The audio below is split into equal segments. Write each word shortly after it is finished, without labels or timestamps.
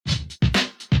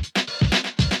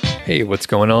Hey, what's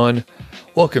going on?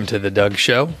 Welcome to The Doug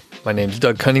Show. My name's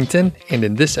Doug Cunnington, and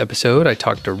in this episode, I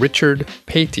talked to Richard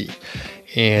Patey,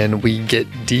 and we get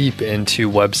deep into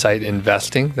website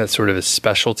investing. That's sort of his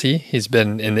specialty. He's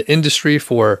been in the industry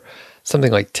for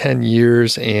something like 10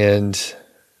 years, and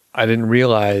I didn't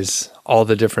realize all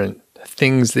the different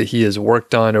things that he has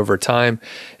worked on over time.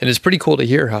 And it's pretty cool to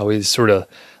hear how he's sort of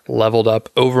leveled up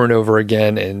over and over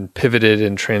again and pivoted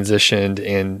and transitioned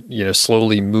and,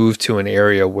 slowly moved to an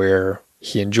area where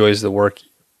he enjoys the work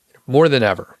more than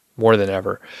ever.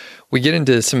 We get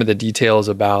into some of the details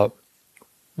about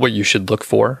what you should look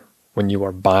for when you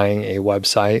are buying a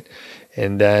website,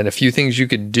 and then a few things you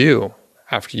could do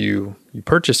after you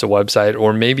purchase a website,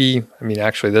 or maybe,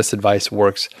 actually this advice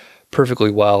works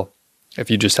perfectly well if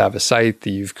you just have a site that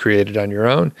you've created on your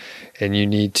own and you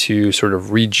need to sort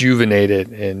of rejuvenate it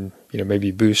and,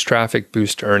 maybe boost traffic,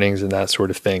 boost earnings, and that sort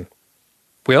of thing.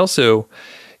 We also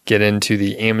get into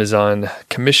the Amazon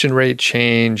commission rate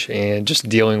change and just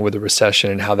dealing with the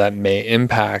recession and how that may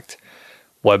impact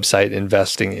website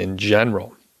investing in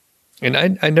general. And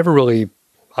I never really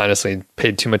honestly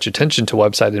paid too much attention to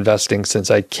website investing since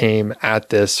I came at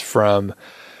this from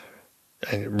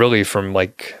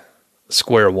like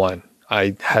square one.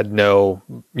 I had no,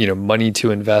 money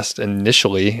to invest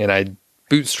initially, and I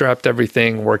bootstrapped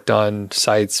everything, worked on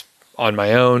sites on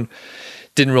my own,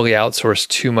 didn't really outsource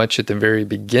too much at the very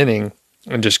beginning,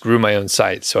 and just grew my own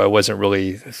site. So I wasn't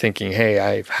really thinking, hey,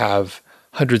 I have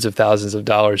hundreds of thousands of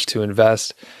dollars to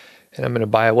invest, and I'm going to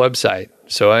buy a website.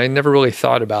 So I never really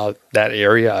thought about that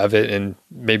area of it. And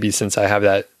maybe since I have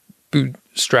that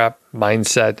bootstrap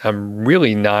mindset, I'm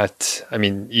really not,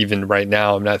 even right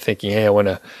now, I'm not thinking, hey, I want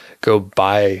to go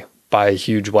buy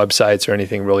huge websites or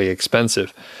anything really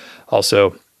expensive.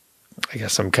 Also, I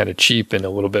guess I'm kind of cheap and a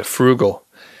little bit frugal.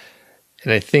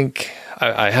 And I think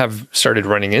I have started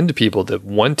running into people that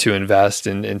want to invest,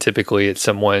 and typically it's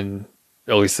someone,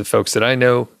 at least the folks that I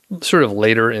know, sort of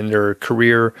later in their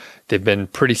career, they've been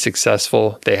pretty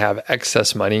successful. They have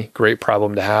excess money, great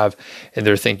problem to have. And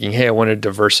they're thinking, hey, I want to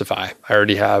diversify. I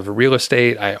already have real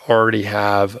estate. I already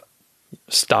have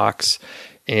stocks,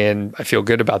 and I feel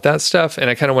good about that stuff. And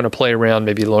I kind of want to play around,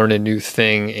 maybe learn a new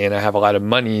thing. And I have a lot of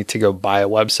money to go buy a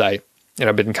website. And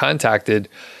I've been contacted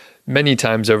many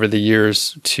times over the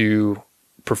years to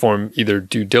perform either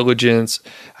due diligence.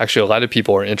 Actually, a lot of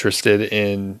people are interested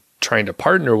in trying to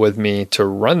partner with me to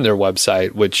run their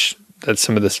website, which that's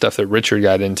some of the stuff that Richard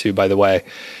got into, by the way.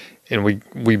 And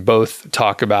we both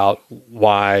talk about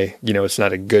why, it's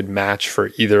not a good match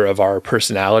for either of our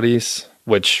personalities,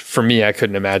 which for me, I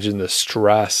couldn't imagine the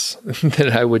stress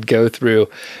that I would go through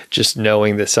just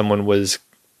knowing that someone was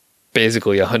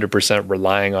basically 100%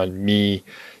 relying on me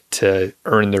to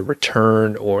earn their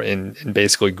return or and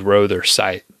basically grow their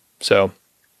site. So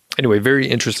anyway, very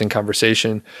interesting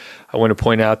conversation. I want to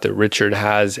point out that Richard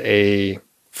has a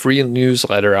free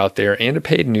newsletter out there and a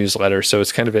paid newsletter. So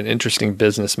it's kind of an interesting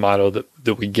business model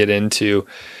that we get into.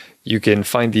 You can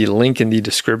find the link in the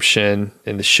description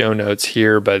in the show notes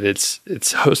here, but it's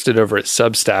hosted over at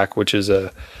Substack, which is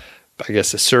a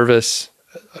service,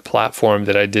 a platform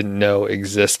that I didn't know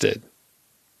existed.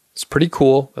 It's pretty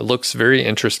cool. It looks very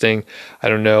interesting. I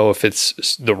don't know if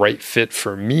it's the right fit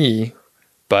for me,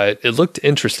 but it looked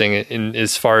interesting in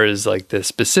as far as like the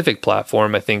specific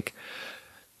platform. I think,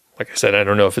 like I said, I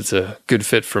don't know if it's a good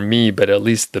fit for me, but at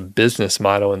least the business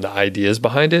model and the ideas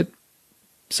behind it,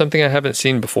 something I haven't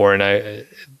seen before. And it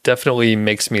definitely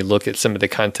makes me look at some of the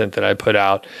content that I put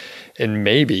out and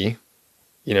maybe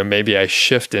I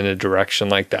shift in a direction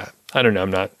like that. I don't know. I'm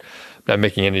not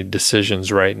making any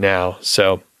decisions right now.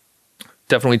 So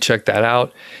definitely check that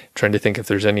out. I'm trying to think if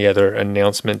there's any other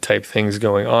announcement type things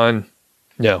going on.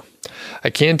 No, I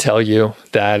can tell you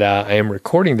that I am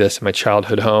recording this in my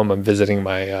childhood home. I'm visiting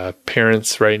my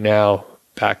parents right now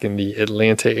back in the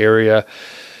Atlanta area.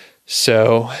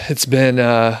 So it's been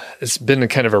a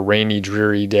kind of a rainy,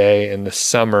 dreary day in the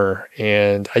summer,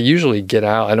 and I usually get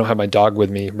out. I don't have my dog with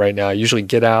me right now. I usually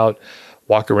get out,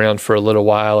 walk around for a little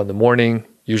while in the morning,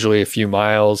 usually a few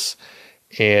miles.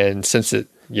 And since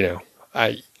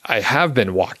I have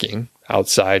been walking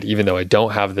outside, even though I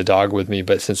don't have the dog with me,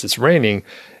 but since it's raining,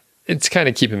 it's kind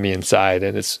of keeping me inside.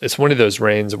 And it's one of those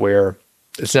rains where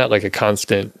it's not like a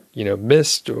constant,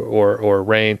 mist or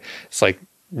rain. It's like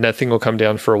nothing will come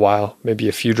down for a while, maybe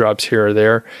a few drops here or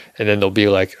there, and then there'll be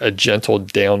like a gentle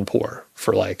downpour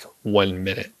for like 1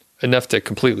 minute, enough to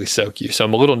completely soak you. So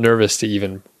I'm a little nervous to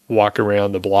even walk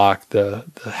around the block, the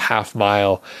half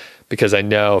mile, because I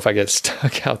know if I get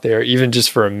stuck out there, even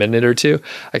just for a minute or two,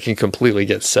 I can completely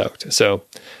get soaked. So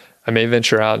I may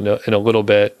venture out in a little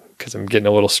bit because I'm getting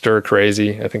a little stir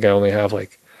crazy. I think I only have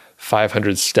like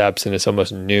 500 steps and it's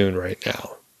almost noon right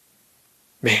now.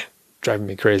 Man, driving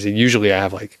me crazy. Usually I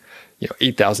have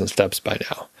 8,000 steps by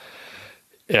now.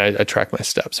 And I track my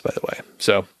steps, by the way.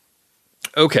 So,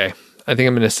 okay. I think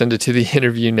I'm going to send it to the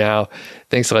interview now.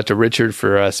 Thanks a lot to Richard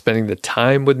for spending the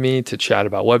time with me to chat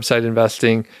about website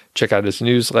investing. Check out his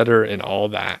newsletter and all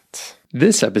that.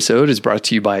 This episode is brought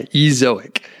to you by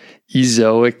Ezoic.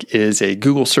 Ezoic is a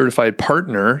Google certified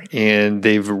partner, and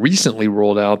they've recently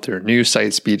rolled out their new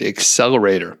Site Speed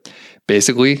Accelerator.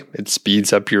 Basically, it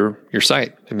speeds up your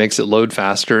site. It makes it load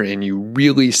faster, and you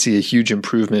really see a huge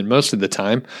improvement most of the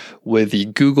time with the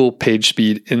Google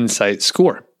PageSpeed Insight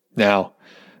score. Now,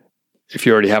 if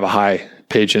you already have a high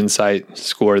Page Insight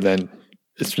score, then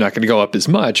it's not going to go up as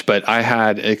much. But I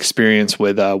had experience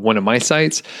with one of my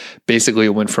sites. Basically,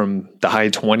 it went from the high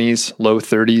 20s, low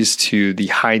 30s to the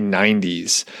high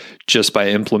 90s just by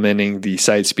implementing the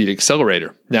Site Speed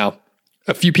Accelerator. Now,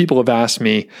 a few people have asked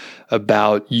me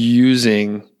about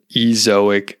using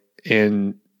Ezoic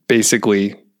and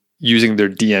basically using their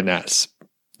DNS.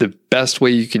 The best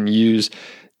way you can use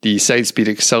the Site Speed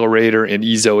Accelerator and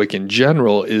Ezoic in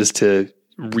general is to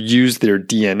use their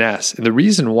DNS. And the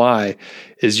reason why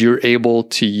is you're able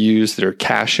to use their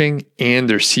caching and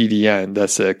their CDN.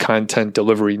 That's a content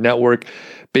delivery network.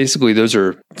 Basically, those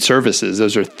are services.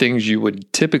 Those are things you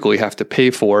would typically have to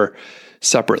pay for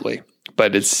separately,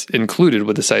 but it's included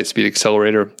with the Site Speed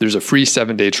Accelerator. There's a free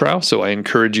 7-day trial, so I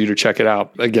encourage you to check it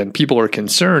out. Again, people are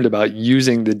concerned about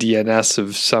using the DNS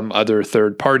of some other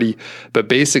third party, but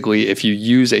basically, if you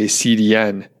use a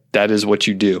CDN, that is what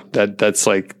you do. That's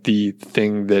like the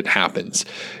thing that happens.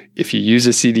 If you use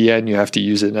a CDN, you have to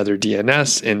use another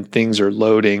DNS, and things are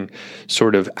loading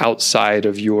sort of outside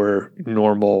of your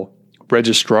normal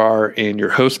registrar and your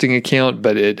hosting account,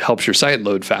 but it helps your site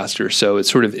load faster. So it's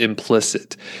sort of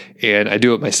implicit. And I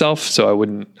do it myself, so I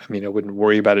wouldn't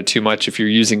worry about it too much. If you're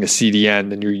using a CDN,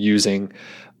 then you're using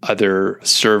other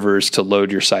servers to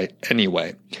load your site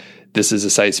anyway. This is a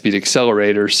Site Speed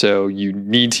Accelerator, so you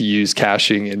need to use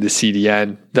caching in the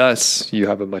CDN. Thus, you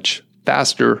have a much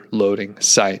faster loading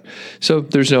site. So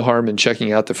there's no harm in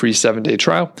checking out the free 7-day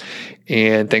trial.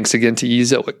 And thanks again to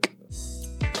Ezoic.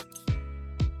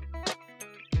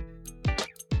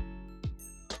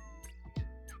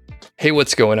 Hey,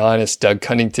 what's going on? It's Doug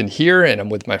Cunnington here, and I'm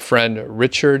with my friend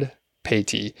Richard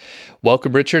Patey.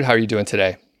 Welcome, Richard. How are you doing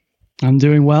today? I'm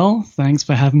doing well. Thanks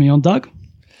for having me on, Doug.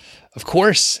 Of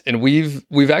course. And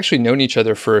we've actually known each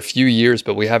other for a few years,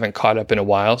 but we haven't caught up in a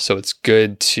while. So it's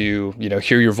good to,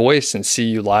 hear your voice and see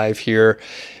you live here.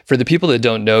 For the people that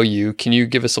don't know you, can you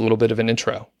give us a little bit of an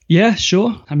intro? Yeah,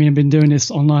 sure. I've been doing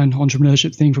this online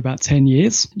entrepreneurship thing for about 10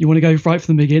 years. You want to go right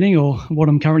from the beginning or what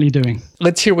I'm currently doing?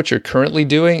 Let's hear what you're currently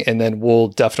doing, and then we'll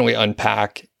definitely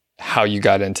unpack how you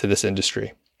got into this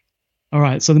industry. All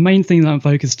right. So the main thing that I'm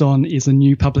focused on is a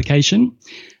new publication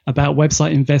about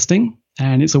website investing.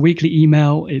 And it's a weekly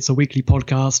email, it's a weekly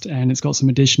podcast, and it's got some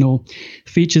additional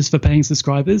features for paying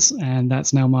subscribers. And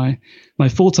that's now my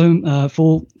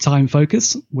full-time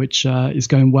focus, which is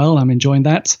going well. I'm enjoying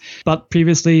that. But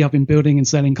previously, I've been building and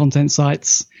selling content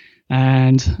sites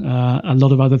and a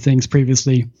lot of other things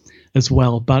previously as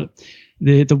well. But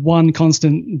the one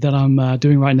constant that I'm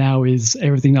doing right now is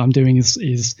everything that I'm doing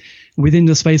is within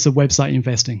the space of website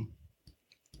investing.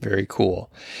 Very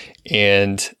cool.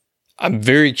 And I'm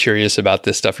very curious about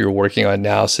this stuff you're working on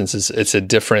now, since it's a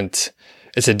different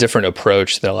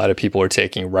approach than a lot of people are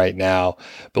taking right now.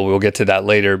 But we'll get to that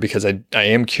later, because I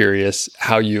am curious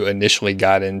how you initially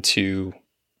got into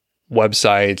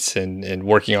websites and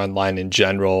working online in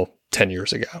general 10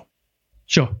 years ago.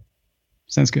 Sure.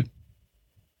 Sounds good.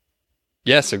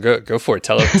 Yeah, so go for it.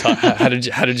 Tell how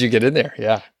did you get in there?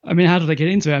 Yeah. How did I get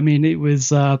into it?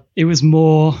 It was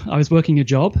more, I was working a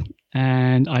job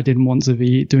and I didn't want to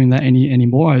be doing that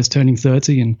anymore. I was turning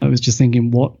 30 and I was just thinking,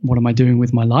 what am I doing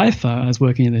with my life? I was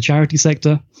working in the charity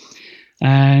sector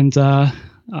and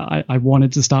I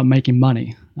wanted to start making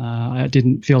money. I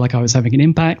didn't feel like I was having an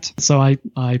impact. So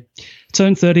I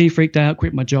turned 30, freaked out,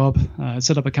 quit my job,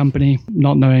 set up a company,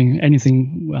 not knowing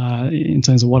anything in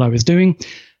terms of what I was doing.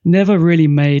 Never really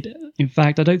made, in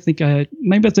fact, I don't think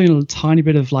maybe I was doing a tiny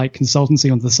bit of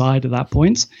consultancy on the side at that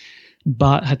point,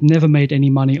 but had never made any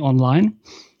money online.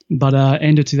 But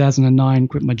end of 2009,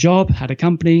 quit my job, had a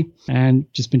company, and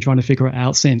just been trying to figure it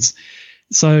out since.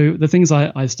 So the things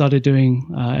I started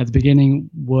doing at the beginning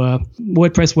were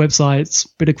WordPress websites,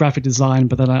 bit of graphic design,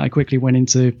 but then I quickly went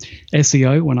into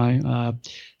SEO when I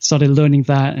started learning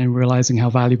that and realizing how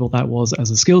valuable that was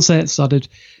as a skill set. Started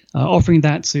offering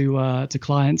that to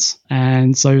clients.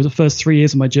 And so the first 3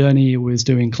 years of my journey was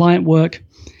doing client work.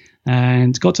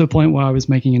 and got to a point where I was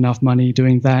making enough money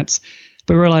doing that,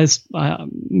 but realized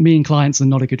me and clients are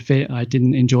not a good fit. I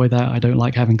didn't enjoy that. I don't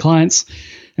like having clients.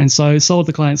 And so sold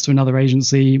the clients to another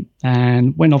agency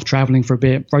and went off traveling for a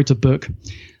bit, wrote a book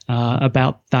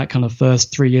about that kind of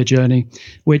first 3-year journey,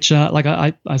 which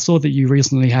I saw that you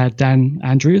recently had Dan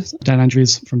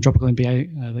Andrews from Tropical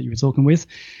MBA that you were talking with.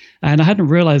 And I hadn't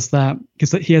realized that,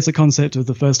 because he has a concept of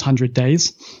the first 100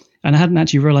 days. And I hadn't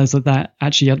actually realized that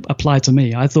actually applied to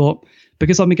me. I thought,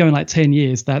 because I've been going like 10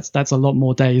 years, that's a lot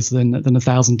more days than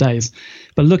 1,000 days.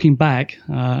 But looking back,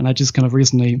 and I just kind of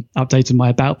recently updated my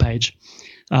about page,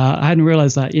 I hadn't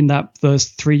realized that in that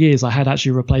first 3 years, I had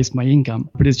actually replaced my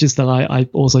income. But it's just that I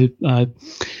also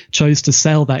chose to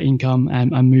sell that income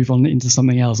and move on into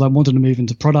something else. I wanted to move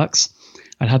into products.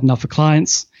 I'd had enough of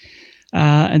clients.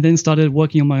 And then started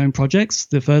working on my own projects.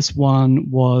 The first one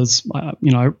was,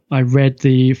 I read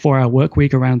the 4-Hour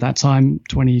Workweek around that time,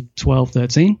 2012,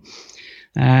 13,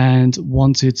 and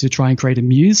wanted to try and create a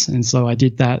muse. And so I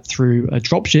did that through a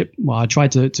dropship. Well, I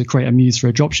tried to create a muse for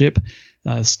a dropship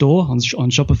store on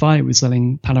Shopify. It was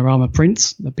selling panorama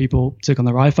prints that people took on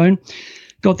their iPhone.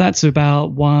 Got that to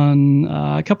about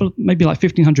maybe like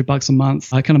 $1,500 a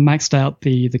month. I kind of maxed out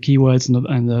the keywords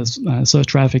and the search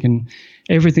traffic and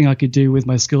everything I could do with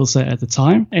my skill set at the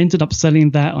time. Ended up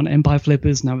selling that on Empire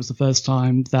Flippers, and that was the first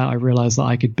time that I realized that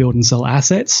I could build and sell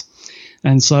assets.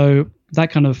 And so that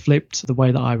kind of flipped the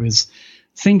way that I was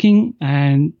thinking.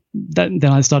 And then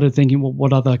I started thinking, well,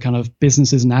 what other kind of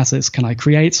businesses and assets can I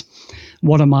create?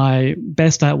 What am I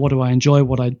best at? What do I enjoy?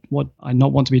 What I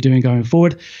not want to be doing going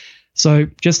forward? So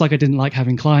just like I didn't like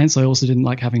having clients, I also didn't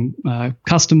like having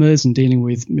customers and dealing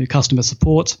with customer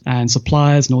support and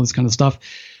suppliers and all this kind of stuff.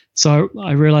 So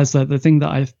I realized that the thing that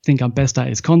I think I'm best at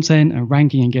is content and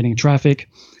ranking and getting traffic.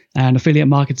 And affiliate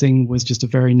marketing was just a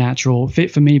very natural fit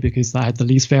for me because I had the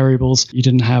least variables. You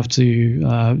didn't have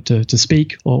to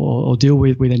speak or deal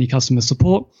with any customer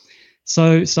support.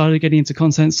 So started getting into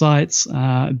content sites,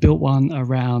 built one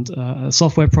around a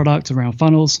software product around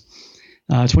funnels.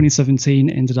 2017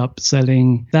 ended up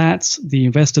selling that. The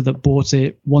investor that bought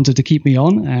it wanted to keep me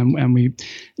on, and we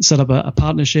set up a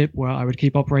partnership where I would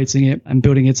keep operating it and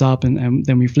building it up. And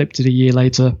then we flipped it a year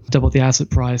later, doubled the asset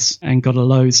price, and got a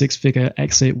low 6-figure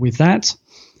exit with that.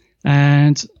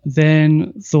 And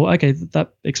then thought, okay,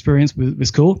 that experience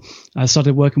was cool. I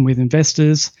started working with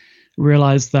investors,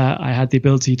 realized that I had the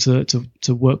ability to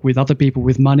work with other people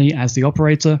with money as the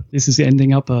operator. This is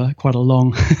ending up quite a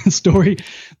long story.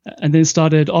 And then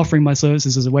started offering my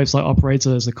services as a website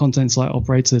operator, as a content site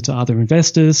operator to other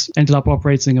investors. Ended up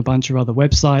operating a bunch of other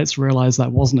websites, realized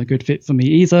that wasn't a good fit for me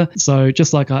either. So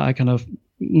just like I kind of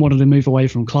wanted to move away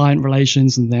from client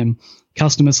relations and then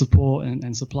customer support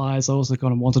and suppliers, I also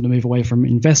kind of wanted to move away from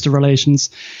investor relations,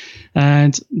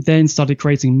 and then started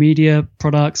creating media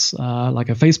products like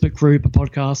a Facebook group, a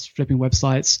podcast, flipping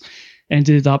websites.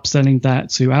 Ended up selling that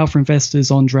to Alpha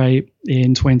Investors, Andre,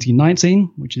 in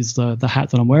 2019, which is the hat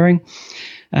that I'm wearing.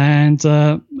 And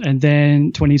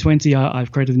then 2020,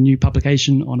 I've created a new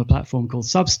publication on a platform called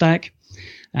Substack,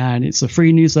 and it's a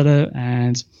free newsletter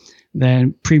and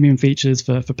then premium features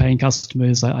for paying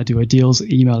customers. I do a deals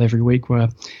email every week where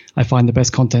I find the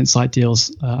best content site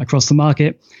deals across the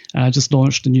market. And I just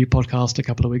launched a new podcast a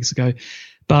couple of weeks ago.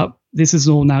 But this has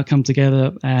all now come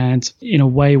together and in a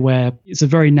way where it's a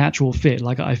very natural fit.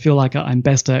 Like I feel like I'm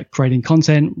best at creating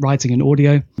content, writing an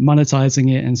audio, monetizing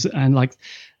it, and like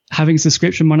having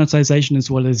subscription monetization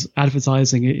as well as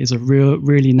advertising it is a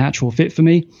really natural fit for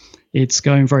me. It's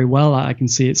going very well. I can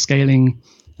see it scaling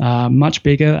much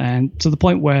bigger, and to the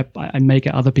point where I may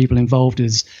get other people involved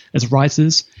as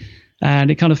writers. And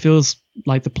it kind of feels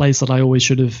like the place that I always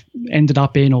should have ended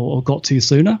up in or got to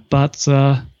sooner. But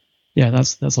yeah,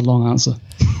 that's a long answer.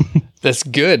 That's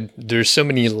good. There's so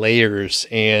many layers,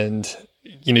 and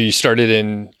you started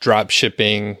in drop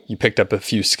shipping, you picked up a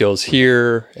few skills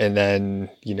here, and then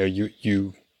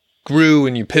you grew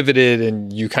and you pivoted,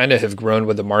 and you kind of have grown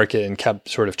with the market and kept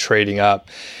sort of trading up.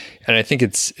 And I think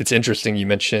it's interesting you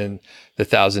mentioned the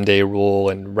 1,000-day rule,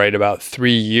 and right about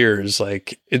 3 years,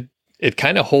 like it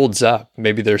kind of holds up.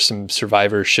 Maybe there's some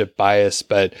survivorship bias,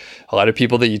 but a lot of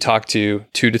people that you talk to,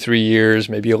 2 to 3 years,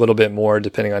 maybe a little bit more,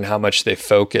 depending on how much they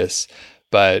focus.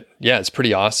 But yeah, it's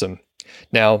pretty awesome.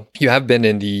 Now, you have been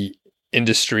in the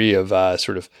industry of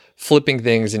sort of flipping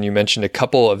things, and you mentioned a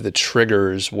couple of the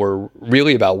triggers were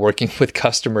really about working with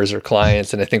customers or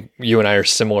clients. And I think you and I are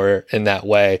similar in that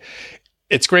way.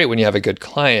 It's great when you have a good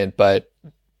client, but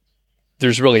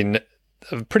there's really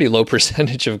a pretty low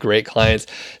percentage of great clients.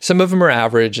 Some of them are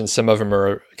average and some of them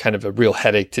are kind of a real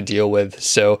headache to deal with.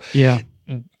 So yeah,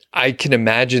 I can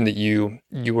imagine that you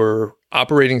were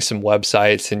operating some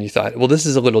websites and you thought, well, this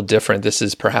is a little different. This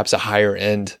is perhaps a higher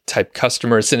end type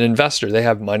customer. It's an investor. They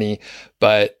have money.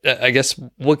 But I guess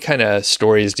what kind of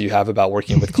stories do you have about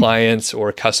working with clients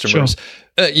or customers,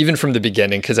 sure. Even from the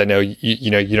beginning? Because I know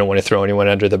you don't want to throw anyone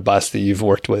under the bus that you've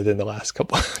worked with in the last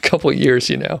couple of years.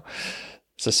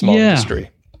 It's a small industry.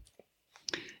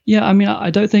 Yeah, I mean,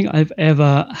 I don't think I've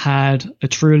ever had a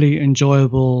truly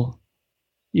enjoyable,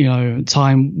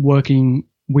 time working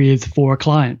for a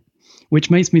client,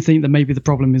 which makes me think that maybe the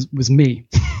problem was me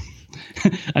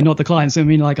and not the client. So I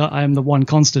mean, like I am the one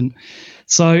constant.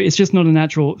 So it's just not a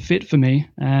natural fit for me.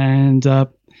 And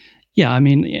I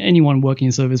mean, anyone working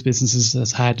in service businesses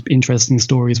has had interesting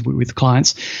stories with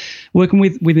clients. Working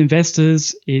with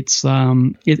investors, it's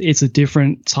a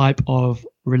different type of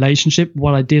relationship.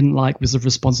 What I didn't like was the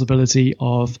responsibility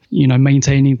of,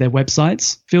 maintaining their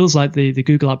websites. Feels like the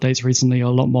Google updates recently are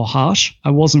a lot more harsh.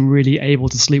 I wasn't really able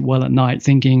to sleep well at night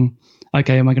thinking,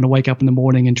 okay, am I going to wake up in the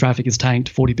morning and traffic is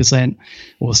tanked 40%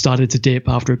 or started to dip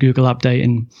after a Google update?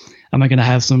 And am I going to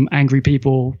have some angry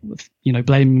people,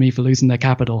 blaming me for losing their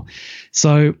capital?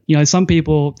 So, some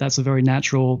people, that's a very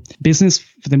natural business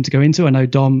for them to go into. I know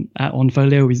Dom at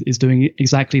OnFolio is doing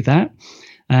exactly that.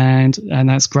 And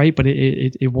that's great, but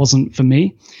it wasn't for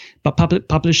me. But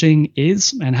publishing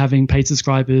is, and having paid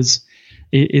subscribers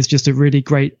is just a really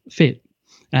great fit.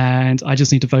 And I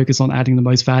just need to focus on adding the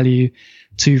most value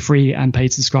to free and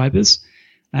paid subscribers.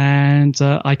 And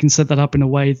I can set that up in a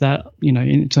way that,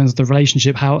 in terms of the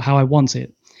relationship, how I want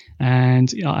it.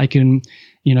 And I can,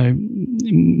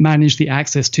 manage the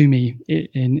access to me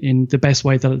in the best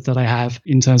way that I have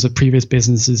in terms of previous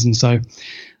businesses. And so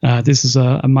this is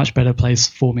a much better place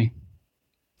for me.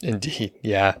 Indeed.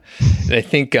 Yeah. And I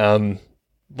think,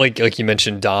 like you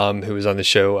mentioned, Dom, who was on the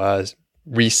show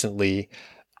recently,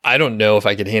 I don't know if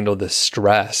I could handle the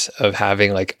stress of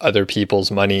having like other people's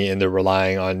money and they're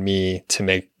relying on me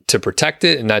to protect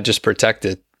it, and not just protect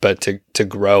it, but to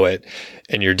grow it.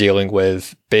 And you're dealing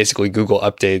with basically Google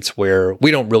updates where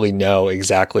we don't really know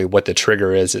exactly what the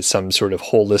trigger is. It's some sort of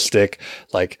holistic,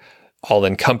 like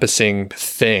all-encompassing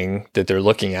thing that they're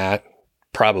looking at.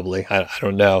 Probably, I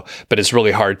don't know, but it's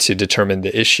really hard to determine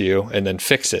the issue and then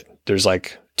fix it. There's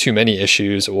like too many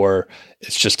issues, or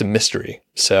it's just a mystery.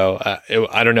 So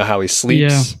I don't know how he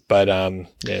sleeps, but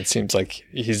it seems like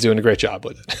he's doing a great job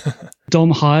with it.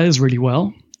 Dom hires really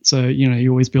well. So, he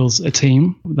always builds a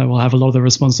team that will have a lot of the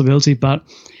responsibility. But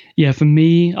yeah, for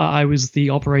me, I was the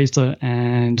operator.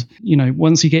 And,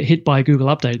 once you get hit by a Google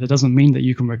update, that doesn't mean that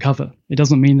you can recover. It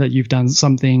doesn't mean that you've done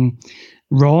something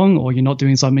wrong or you're not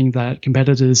doing something that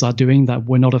competitors are doing that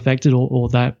were not affected or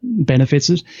that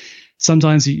benefited.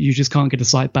 Sometimes you just can't get a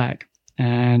site back.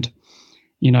 And,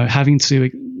 you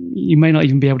may not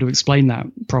even be able to explain that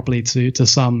properly to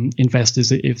some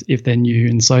investors if they're new.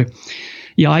 And so,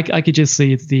 I could just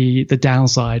see the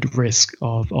downside risk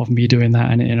of me doing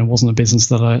that, and it wasn't a business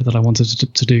that I wanted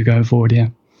to do going forward. Yeah.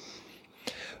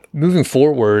 Moving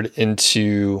forward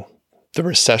into the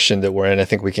recession that we're in, I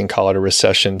think we can call it a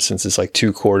recession since it's like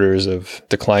 2 quarters of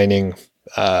declining,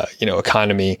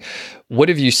 economy. What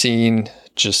have you seen?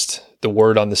 Just the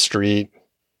word on the street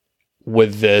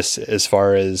with this, as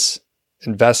far as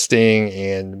investing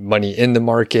and money in the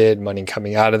market, money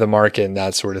coming out of the market, and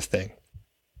that sort of thing.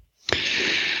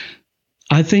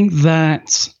 I think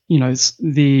that,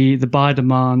 the buyer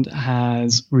demand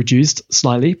has reduced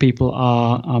slightly. People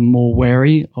are more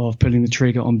wary of pulling the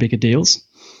trigger on bigger deals.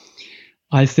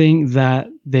 I think that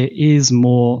there is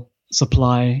more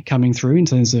supply coming through in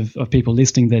terms of people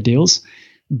listing their deals,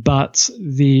 but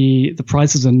the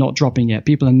prices are not dropping yet.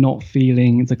 People are not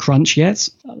feeling the crunch yet.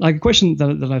 Like a question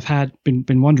that I've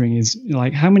been wondering is,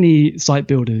 like, how many site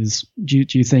builders do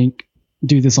you think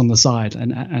do this on the side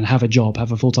and have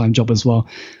a full-time job as well?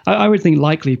 I would think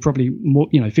likely probably more,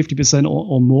 50%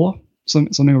 or more,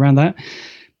 something around that.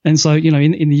 And so,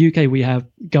 in the UK, we have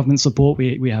government support.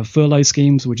 We have furlough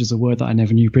schemes, which is a word that I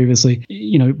never knew previously.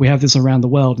 We have this around the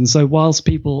world. And so whilst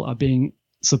people are being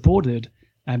supported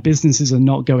and businesses are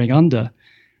not going under,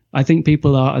 I think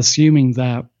people are assuming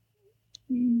that,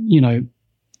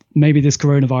 maybe this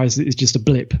coronavirus is just a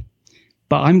blip.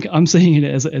 But I'm seeing it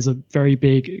as a very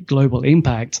big global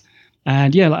impact.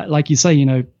 And like you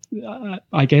say,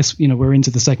 I guess, we're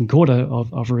into the second quarter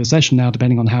of a recession now,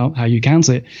 depending on how you count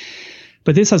it.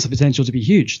 But this has the potential to be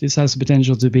huge. This has the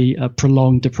potential to be a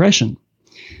prolonged depression.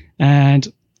 And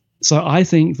so I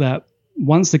think that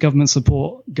once the government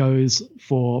support goes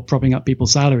for propping up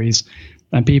people's salaries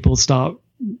and people start,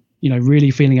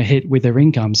 really feeling a hit with their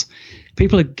incomes,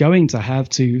 people are going to have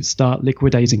to start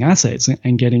liquidating assets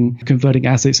and converting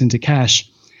assets into cash.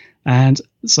 And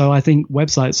So I think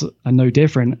websites are no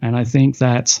different. And I think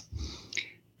that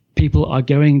people are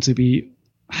going to be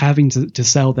having to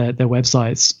sell their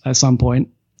websites at some point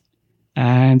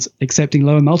and accepting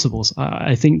lower multiples.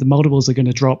 I think the multiples are going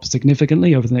to drop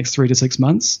significantly over the next 3 to 6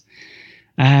 months.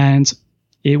 And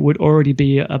it would already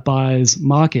be a buyer's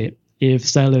market if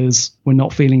sellers were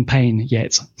not feeling pain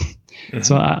yet. Mm-hmm.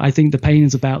 So I think the pain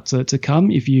is about to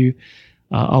come. If you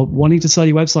are wanting to sell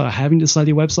your website or having to sell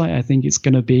your website, I think it's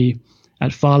going to be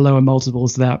at far lower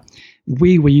multiples that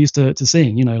we were used to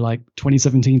seeing, like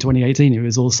 2017, 2018, it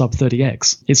was all sub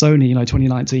 30x. It's only,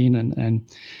 2019 and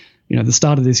the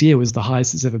start of this year was the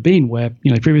highest it's ever been, where,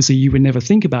 previously you would never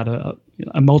think about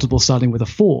a multiple starting with a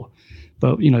 4.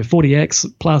 But,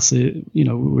 40x plus,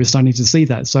 we're starting to see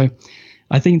that. So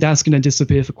I think that's going to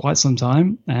disappear for quite some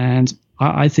time. And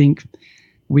I think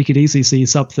we could easily see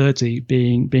sub 30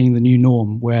 being the new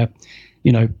norm, where,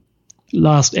 end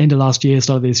of last year,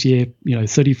 start of this year,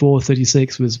 34,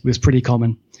 36 was pretty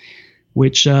common,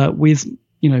 which I don't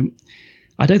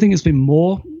think it's been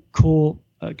more core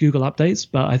Google updates,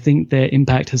 but I think their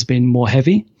impact has been more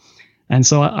heavy. And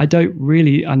so I don't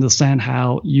really understand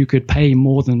how you could pay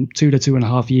more than 2 to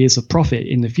 2.5 years of profit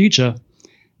in the future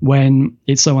when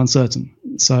it's so uncertain.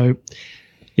 So,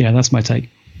 yeah, that's my take.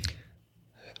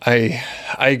 I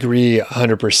agree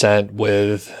 100%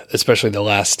 with especially the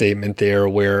last statement there,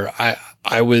 where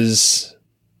I was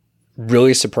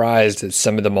really surprised at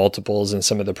some of the multiples and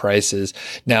some of the prices.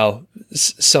 Now,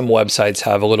 some websites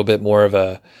have a little bit more of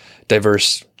a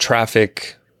diverse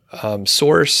traffic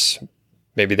source.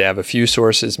 Maybe they have a few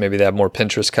sources, maybe they have more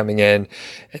Pinterest coming in,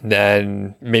 and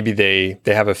then maybe they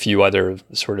have a few other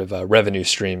sort of revenue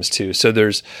streams too. So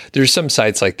there's some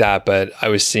sites like that, but I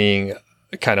was seeing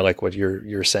kind of like what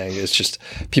you're saying is just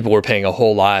people were paying a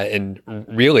whole lot, and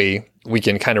really we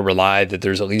can kind of rely that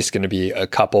there's at least going to be a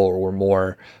couple or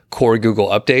more core Google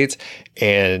updates,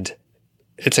 and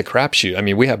it's a crapshoot. I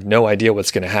mean, we have no idea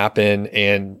what's going to happen,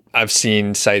 and I've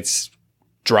seen sites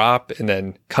drop and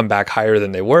then come back higher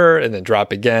than they were and then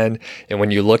drop again. And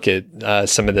when you look at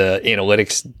some of the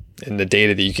analytics and the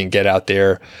data that you can get out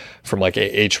there from like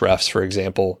Ahrefs, for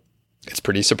example, it's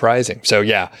pretty surprising. So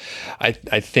yeah, I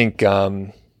think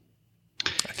you're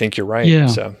right. Yeah.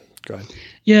 So go ahead.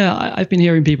 Yeah, I've been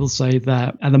hearing people say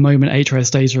that at the moment,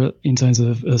 Ahrefs data in terms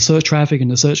of search traffic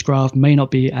and the search graph may not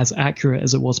be as accurate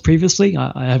as it was previously.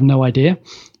 I have no idea.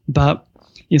 But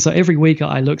so every week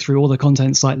I look through all the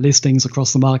content site listings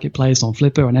across the marketplace on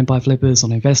Flipper, on Empire Flippers,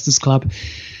 on Investors Club.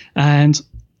 And,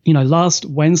 last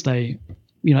Wednesday,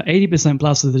 80%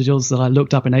 plus of the deals that I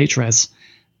looked up in Ahrefs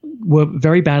were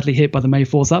very badly hit by the May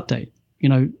 4th update,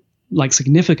 like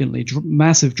significantly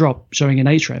massive drop showing in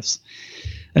Ahrefs.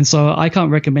 And so I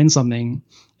can't recommend something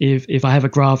if I have a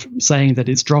graph saying that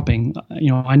it's dropping.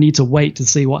 I need to wait to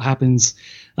see what happens,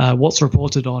 what's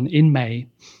reported on in May,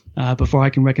 before I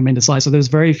can recommend a site. So there's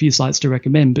very few sites to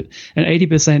recommend, but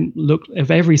 80% of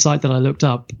every site that I looked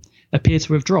up appear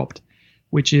to have dropped,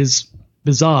 which is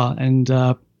bizarre and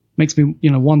makes me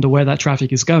wonder where that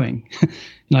traffic is going.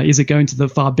 Is it going to the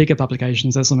far bigger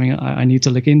publications? That's something I need to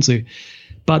look into.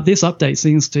 But this update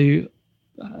seems to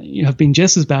have been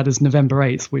just as bad as November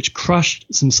 8th, which crushed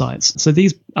some sites. So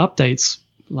these updates,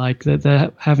 like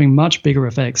they're having much bigger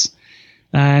effects,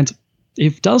 and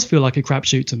it does feel like a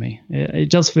crapshoot to me. It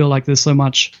does feel like there's so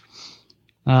much,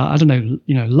 I don't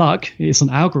know, luck. It's an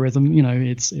algorithm,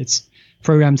 it's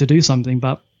programmed to do something,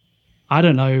 but I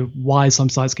don't know why some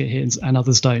sites get hit and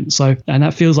others don't. So, and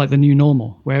that feels like the new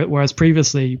normal. Whereas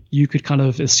previously you could kind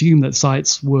of assume that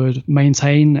sites would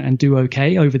maintain and do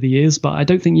okay over the years, but I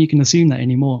don't think you can assume that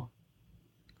anymore.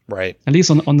 Right. At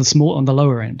least on the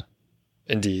lower end.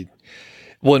 Indeed.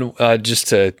 Well, just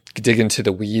to dig into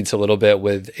the weeds a little bit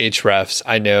with Ahrefs,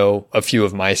 I know a few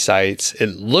of my sites,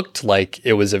 it looked like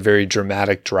it was a very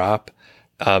dramatic drop,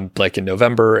 like in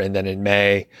November and then in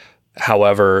May.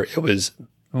 However, it was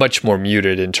much more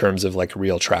muted in terms of like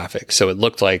real traffic. So it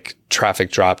looked like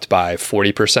traffic dropped by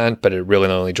 40%, but it really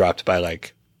only dropped by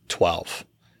like 12.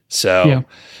 So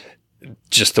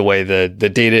just the way the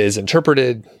data is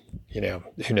interpreted,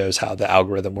 who knows how the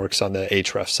algorithm works on the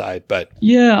Ahrefs side, but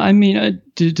yeah, I mean,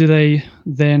 do they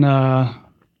then,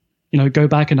 go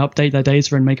back and update their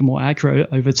data and make it more accurate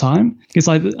over time? Because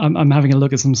I'm having a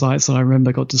look at some sites that I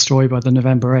remember got destroyed by the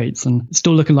November 8th and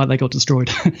still looking like they got destroyed.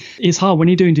 It's hard when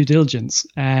you're doing due diligence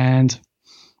and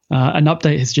an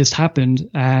update has just happened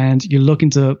and you're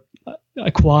looking to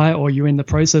acquire, or you're in the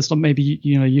process, or maybe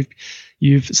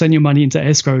you've sent your money into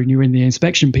escrow and you're in the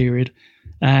inspection period,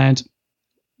 and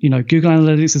Google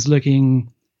Analytics is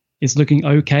looking it's looking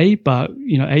okay, but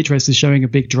Ahrefs is showing a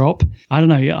big drop. I don't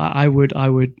know.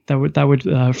 That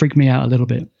would freak me out a little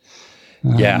bit.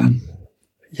 Yeah.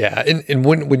 And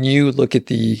when you look at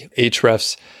the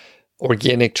Ahrefs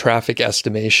organic traffic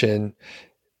estimation,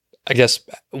 I guess,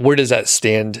 where does that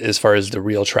stand as far as the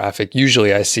real traffic?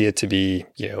 Usually I see it to be,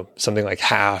 something like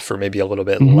half or maybe a little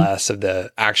bit less of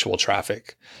the actual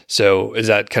traffic. So is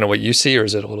that kind of what you see, or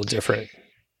is it a little different?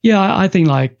 Yeah, I think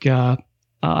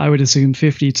I would assume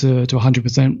 50 to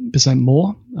 100%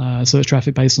 more search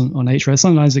traffic based on Ahrefs.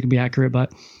 Sometimes it can be accurate,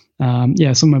 but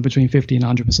somewhere between 50 and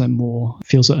 100% more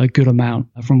feels a good amount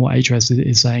from what Ahrefs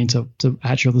is saying to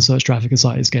actually the search traffic a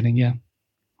site is getting. Yeah.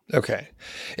 Okay.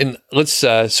 And let's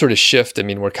sort of shift. I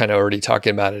mean, we're kind of already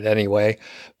talking about it anyway,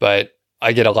 but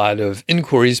I get a lot of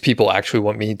inquiries. People actually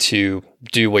want me to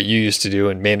do what you used to do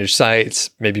and manage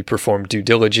sites, maybe perform due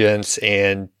diligence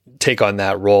and take on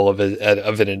that role of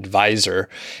an advisor.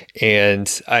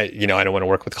 And I don't want to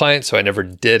work with clients, so I never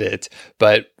did it.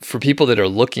 But for people that are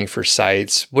looking for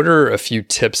sites, what are a few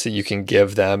tips that you can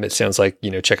give them? It sounds like,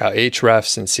 check out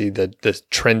Ahrefs and see the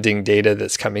trending data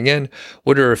that's coming in.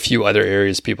 What are a few other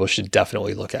areas people should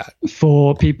definitely look at?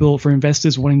 For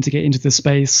investors wanting to get into the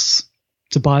space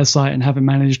to buy a site and have it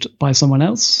managed by someone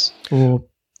else, or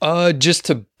just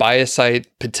to buy a site,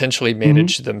 potentially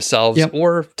manage themselves,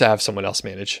 or to have someone else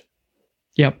manage.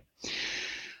 Yep.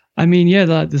 I mean,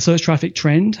 the search traffic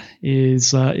trend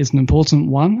is an important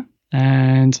one,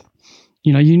 and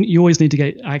you always need to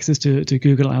get access to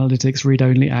Google Analytics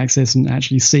read-only access and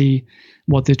actually see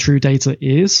what the true data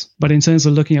is. But in terms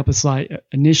of looking up a site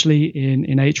initially in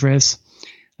Ahrefs,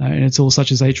 in a tool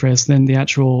such as Ahrefs, then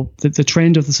the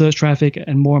trend of the search traffic,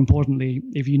 and more importantly,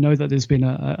 if you know that there's been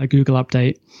a Google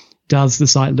update, does the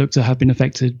site look to have been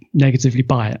affected negatively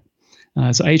by it?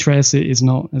 So Ahrefs is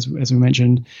not, as we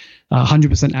mentioned,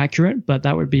 100% accurate, but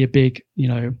that would be a big,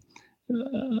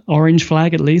 orange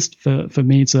flag, at least for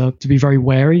me to be very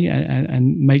wary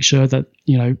and make sure that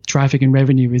traffic and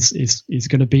revenue is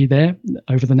going to be there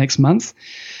over the next month.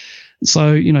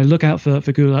 So look out for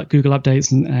Google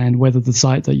updates and whether the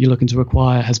site that you're looking to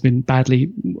acquire has been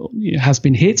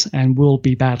hit and will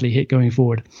be badly hit going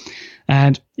forward.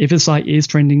 And if a site is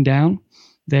trending down,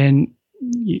 then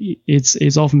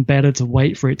it's often better to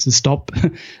wait for it to stop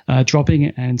dropping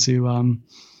and to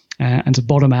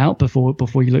bottom out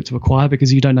before you look to acquire,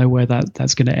 because you don't know where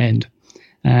that's going to end.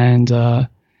 And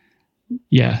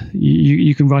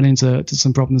you can run into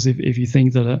some problems if you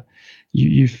think that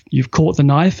you've caught the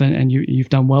knife and you've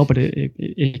done well, but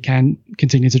it can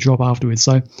continue to drop afterwards.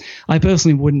 So I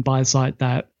personally wouldn't buy a site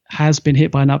that has been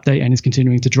hit by an update and is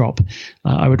continuing to drop.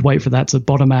 I would wait for that to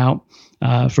bottom out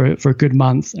for a good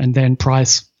month and then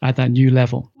price at that new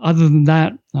level. Other than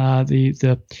that,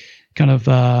 the kind of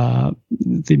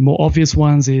the more obvious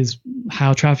ones is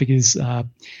how traffic is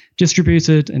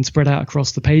distributed and spread out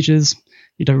across the pages.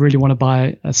 You don't really want to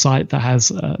buy a site that has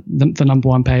the number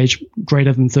one page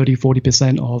greater than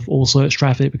 30-40% of all search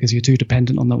traffic, because you're too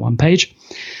dependent on that one page.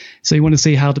 So you want to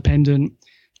see how dependent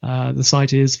the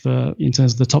site is in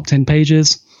terms of the top 10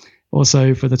 pages.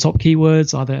 Also, for the top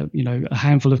keywords, are there a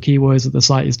handful of keywords that the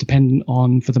site is dependent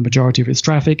on for the majority of its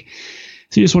traffic?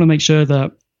 So you just want to make sure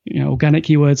that organic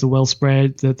keywords are well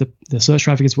spread, the search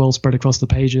traffic is well spread across the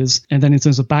pages. And then in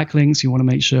terms of backlinks, you want to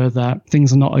make sure that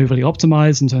things are not overly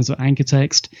optimized in terms of anchor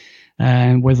text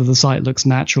and whether the site looks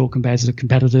natural compared to the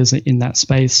competitors in that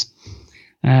space.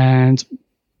 And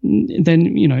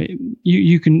then,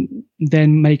 you can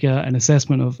then make an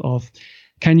assessment of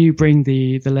can you bring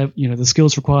the level, the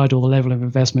skills required or the level of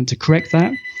investment to correct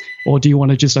that, or do you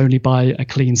want to just only buy a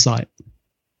clean site?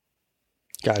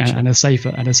 Gotcha. And a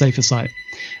safer site.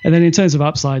 And then in terms of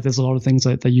upside, there's a lot of things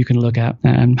that you can look at,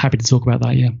 and I'm happy to talk about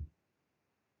that. Yeah.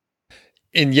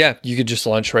 And you could just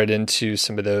launch right into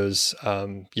some of those,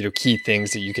 key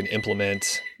things that you can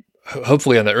implement,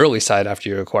 hopefully on the early side after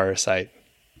you acquire a site.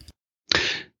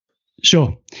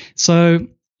 Sure. So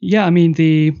I mean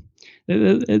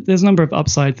there's a number of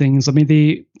upside things. I mean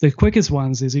the quickest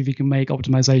ones is if you can make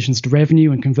optimizations to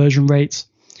revenue and conversion rates.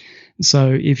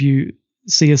 So if you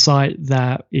see a site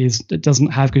that doesn't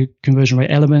have good conversion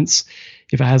rate elements,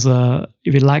 if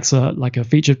it lacks a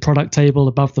featured product table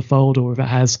above the fold, or if it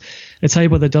has a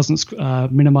table that doesn't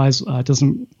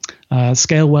doesn't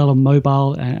scale well on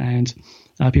mobile, and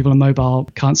people on mobile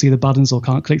can't see the buttons or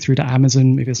can't click through to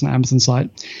Amazon if it's an Amazon site,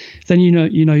 then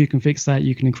you can fix that.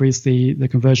 You can increase the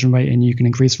conversion rate and you can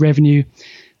increase revenue.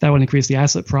 That will increase the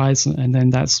asset price, and then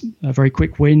that's a very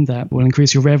quick win that will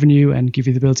increase your revenue and give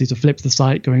you the ability to flip the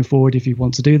site going forward if you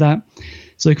want to do that.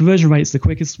 So conversion rate is the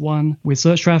quickest one. With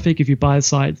search traffic, if you buy a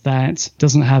site that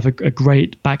doesn't have a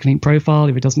great backlink profile,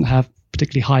 if it doesn't have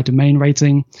particularly high domain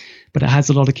rating, but it has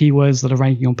a lot of keywords that are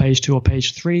ranking on page 2 or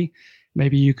page 3.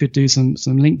 Maybe you could do some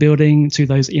link building to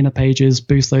those inner pages,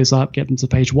 boost those up, get them to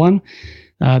page 1.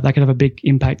 That could have a big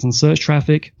impact on search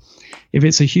traffic. If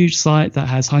it's a huge site that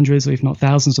has hundreds, if not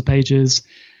thousands of pages,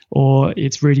 or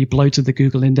it's really bloated the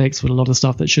Google index with a lot of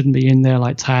stuff that shouldn't be in there,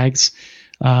 like tags,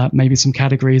 maybe some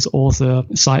categories, author,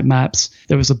 site maps.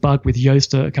 There was a bug with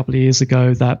Yoast a couple of years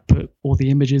ago that put all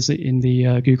the images in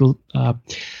the Google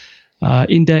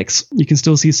index. You can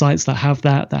still see sites that have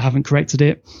that haven't corrected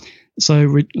it.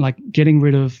 So like getting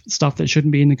rid of stuff that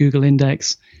shouldn't be in the Google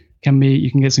index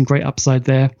you can get some great upside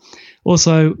there.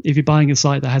 Also, if you're buying a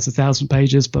site that has 1,000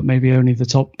 pages, but maybe only the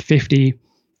top 50,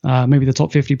 maybe the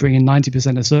top 50 bring in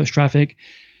 90% of search traffic,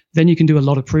 then you can do a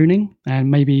lot of pruning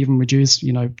and maybe even reduce,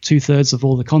 2/3 of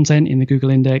all the content in the Google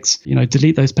index,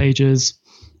 delete those pages.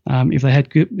 If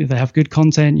they have good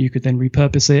content, you could then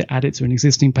repurpose it, add it to an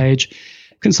existing page,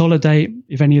 consolidate.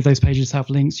 If any of those pages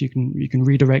have links, you can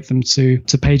redirect them to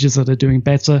pages that are doing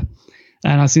better.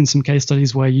 And I've seen some case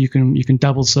studies where you can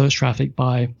double search traffic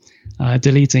by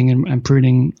deleting and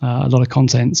pruning a lot of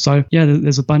content. So yeah,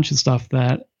 there's a bunch of stuff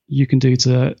that you can do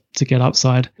to get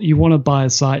upside. You want to buy a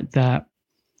site that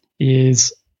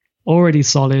is already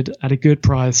solid at a good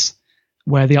price,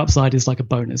 where the upside is like a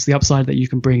bonus. The upside that you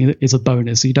can bring is a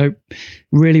bonus. So you don't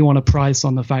really want to price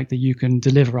on the fact that you can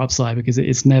deliver upside, because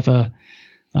it's never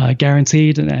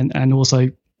guaranteed. And also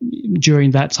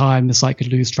during that time, the site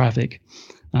could lose traffic.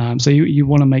 So you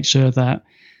want to make sure that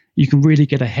you can really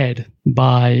get ahead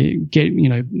by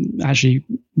actually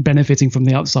benefiting from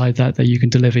the upside that you can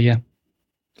deliver. Yeah.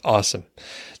 Awesome.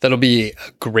 That'll be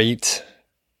a great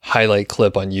highlight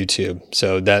clip on YouTube.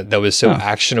 So that was so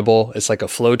actionable. It's like a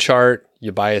flow chart.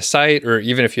 You buy a site, or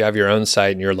even if you have your own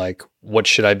site and you're like, what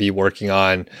should I be working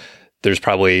on? There's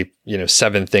probably,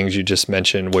 7 things you just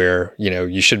mentioned where,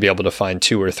 you should be able to find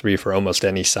 2 or 3 for almost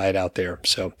any site out there.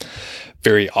 So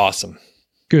very awesome.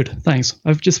 Good. Thanks.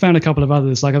 I've just found a couple of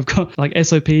others. Like I've got like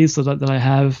SOPs that I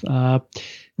have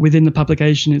within the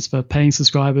publication. It's for paying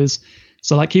subscribers.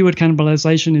 So like keyword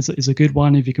cannibalization is a good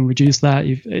one if you can reduce that.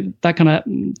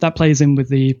 That plays in with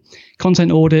the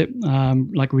content audit,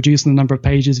 like reducing the number of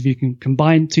pages. If you can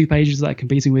combine 2 pages that are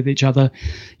competing with each other,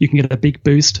 you can get a big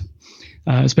boost,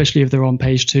 especially if they're on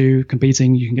page 2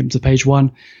 competing. You can get them to page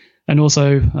 1. And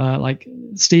also like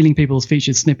stealing people's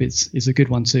featured snippets is a good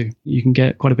one too. You can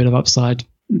get quite a bit of upside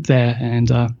there,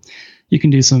 and you can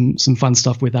do some fun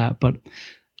stuff with that. But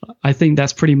I think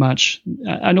that's pretty much,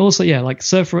 and also like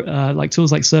Surfer, like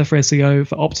tools like Surfer SEO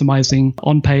for optimizing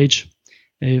on page.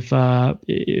 If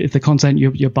the content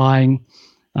you're buying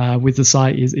with the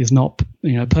site is not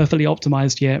perfectly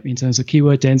optimized yet in terms of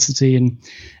keyword density and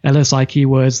LSI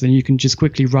keywords, then you can just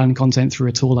quickly run content through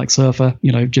a tool like Surfer.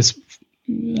 Just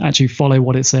actually follow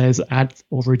what it says, add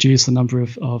or reduce the number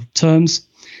of terms,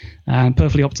 and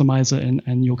perfectly optimize it,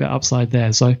 and you'll get upside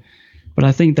there. So, but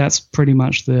I think that's pretty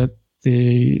much the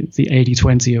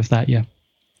 80-20 of that. Yeah.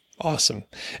 Awesome.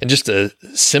 And just a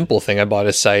simple thing, I bought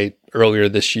a site earlier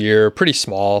this year, pretty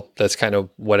small. That's kind of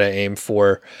what I aim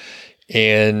for.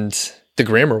 And the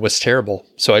grammar was terrible.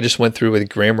 So I just went through with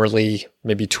Grammarly,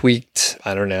 maybe tweaked,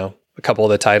 I don't know, a couple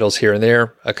of the titles here and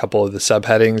there, a couple of the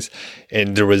subheadings,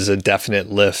 and there was a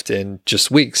definite lift in just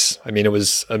weeks. I mean, it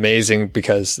was amazing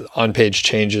because on-page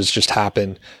changes just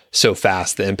happen so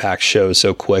fast. The impact shows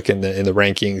so quick in the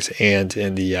rankings and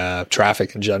in the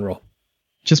traffic in general.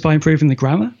 Just by improving the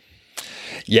grammar?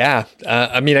 Yeah.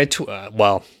 I mean, I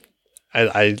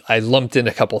lumped in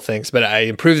a couple things, but I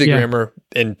improved the grammar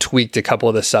and tweaked a couple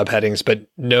of the subheadings, but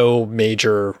no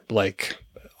major like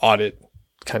audit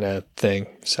kind of thing.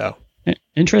 So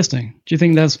interesting. Do you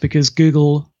think that's because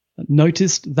Google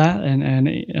noticed that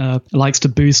and likes to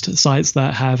boost sites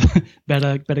that have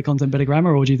better content, better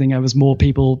grammar, or do you think it was more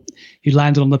people who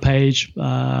landed on the page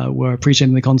were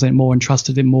appreciating the content more and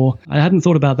trusted it more? I hadn't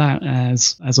thought about that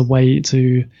as a way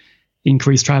to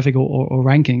increase traffic or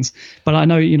rankings, but I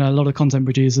know a lot of content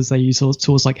producers, they use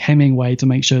tools like Hemingway to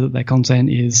make sure that their content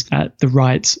is at the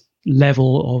right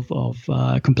level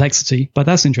of complexity. But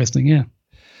that's interesting, yeah.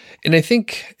 And I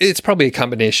think it's probably a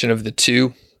combination of the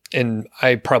two. And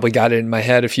I probably got it in my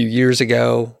head a few years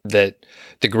ago that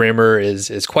the grammar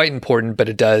is quite important, but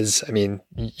it does, I mean,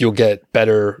 you'll get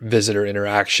better visitor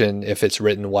interaction if it's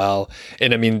written well.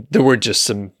 And I mean, there were just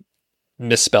some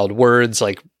misspelled words,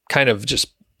 like kind of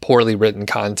just poorly written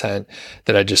content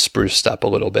that I just spruced up a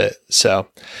little bit. So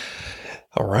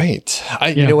All right.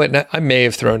 You know what? I may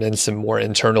have thrown in some more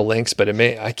internal links, but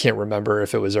I can't remember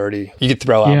if it was already, you could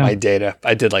throw out my data.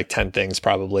 I did like 10 things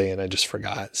probably, and I just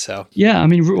forgot. So, yeah, I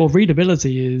mean,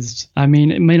 readability is, I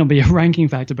mean, it may not be a ranking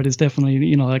factor, but it's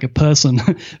definitely, like a person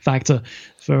factor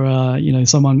for,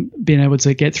 someone being able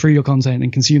to get through your content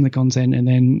and consume the content and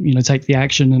then, take the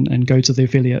action and go to the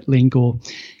affiliate link or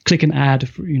click an ad,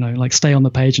 like stay on the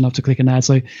page enough to click an ad.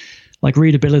 So, like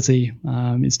readability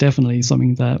is definitely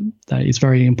something that is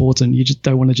very important. You just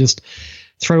don't want to just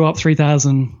throw up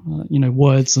 3,000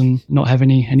 words and not have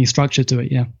any structure to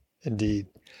it. Yeah, indeed.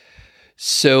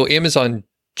 So Amazon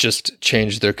just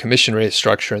changed their commission rate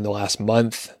structure in the last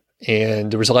month,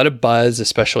 and there was a lot of buzz,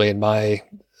 especially in my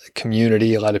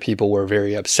community. A lot of people were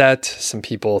very upset. Some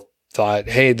people thought,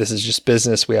 hey, this is just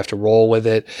business. We have to roll with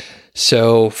it.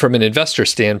 So from an investor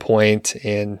standpoint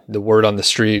and the word on the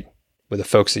street with the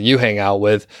folks that you hang out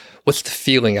with, what's the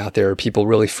feeling out there? Are people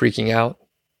really freaking out?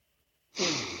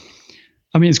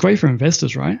 I mean, it's great for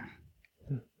investors, right?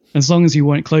 As long as you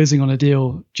weren't closing on a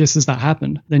deal just as that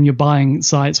happened, then you're buying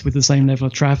sites with the same level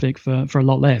of traffic for a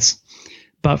lot less.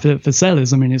 But for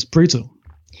sellers, I mean, it's brutal.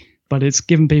 But it's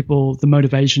given people the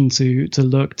motivation to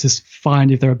look to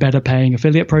find if there are better paying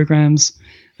affiliate programs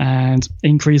and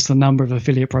increase the number of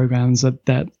affiliate programs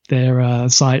that their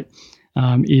site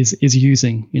is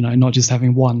using, not just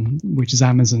having one, which is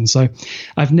Amazon. So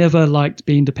I've never liked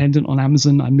being dependent on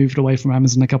Amazon. I moved away from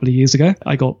Amazon a couple of years ago.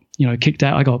 I got, kicked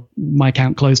out. I got my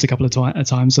account closed a couple of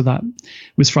times. So that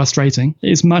was frustrating.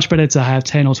 It's much better to have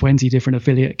 10 or 20 different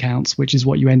affiliate accounts, which is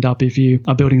what you end up if you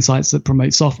are building sites that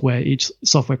promote software. Each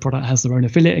software product has their own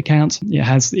affiliate account. It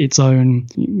has its own,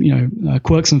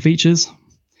 quirks and features.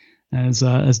 As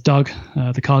Doug,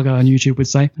 the car guy on YouTube would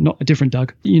say, not a different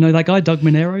Doug. That guy, Doug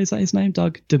Monero, is that his name?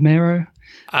 Doug DeMero?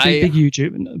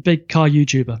 Big car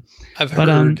YouTuber. I've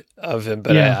heard of him,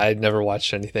 but I'd never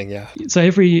watched anything. Yeah. So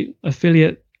every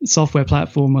affiliate software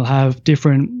platform will have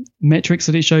different metrics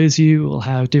that it shows you. It will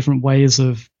have different ways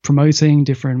of promoting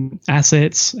different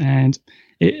assets. And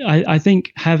I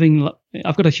think I've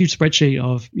got a huge spreadsheet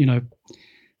of,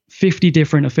 50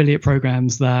 different affiliate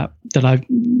programs that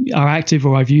are active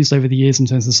or I've used over the years in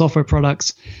terms of software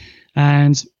products.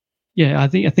 And I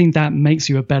think that makes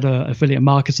you a better affiliate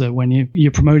marketer when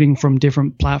you're promoting from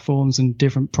different platforms and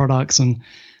different products and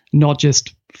not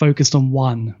just focused on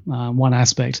one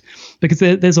aspect. Because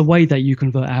there's a way that you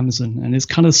convert Amazon, and it's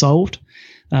kind of solved.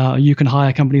 You can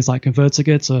hire companies like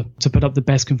Convertica to put up the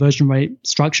best conversion rate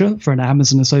structure for an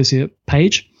Amazon associate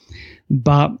page,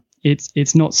 but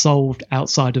it's not solved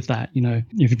outside of that.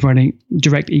 If you're running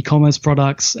direct e-commerce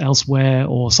products elsewhere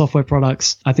or software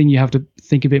products, I think you have to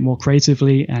think a bit more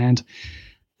creatively. And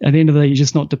at the end of the day, you're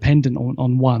just not dependent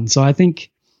on one. So I think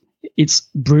it's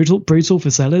brutal for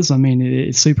sellers. I mean,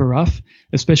 it's super rough,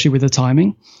 especially with the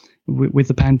timing, with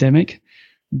the pandemic.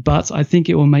 But I think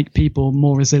it will make people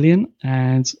more resilient.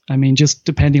 And I mean, just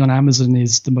depending on Amazon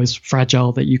is the most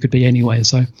fragile that you could be anyway.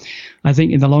 So I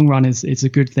think in the long run, it's a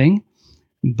good thing.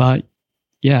 But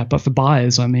for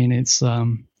buyers, I mean, it's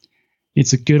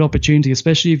a good opportunity,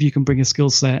 especially if you can bring a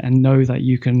skill set and know that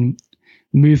you can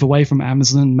move away from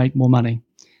Amazon and make more money.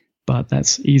 But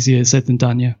that's easier said than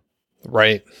done, yeah.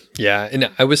 Right. Yeah.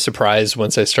 And I was surprised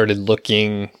once I started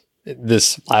looking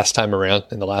this last time around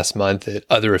in the last month at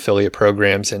other affiliate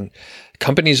programs, and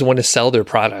companies want to sell their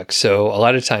products. So a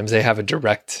lot of times they have a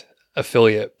direct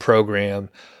affiliate program,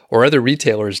 or other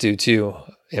retailers do too.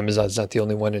 Amazon's not the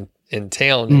only one in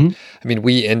town. Mm-hmm. And, I mean,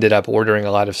 we ended up ordering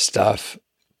a lot of stuff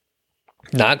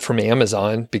not from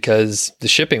Amazon because the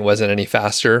shipping wasn't any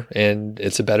faster and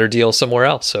it's a better deal somewhere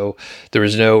else. So there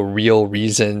was no real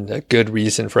reason, a good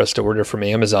reason for us to order from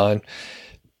Amazon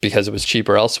because it was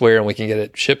cheaper elsewhere and we can get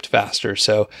it shipped faster.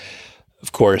 So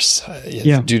of course,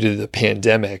 due to the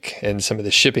pandemic and some of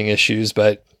the shipping issues,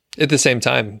 but at the same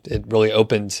time, it really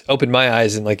opened my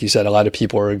eyes. And like you said, a lot of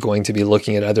people are going to be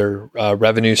looking at other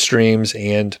revenue streams.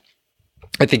 And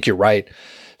I think you're right.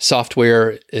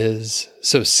 Software is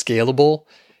so scalable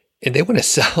and they want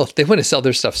to sell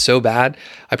their stuff so bad.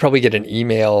 I probably get an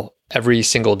email every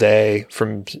single day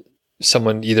from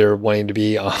someone either wanting to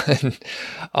be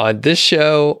on this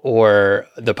show or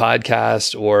the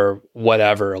podcast or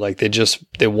whatever. Like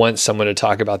they want someone to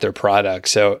talk about their product.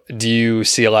 So do you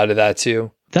see a lot of that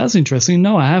too? That's interesting.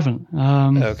 No, I haven't.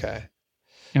 Okay.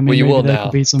 I mean, well, you will there now.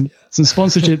 Could be some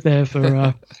sponsorship there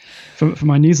for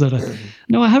my newsletter.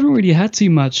 No, I haven't really had too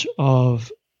much of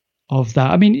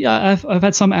that. I mean, I've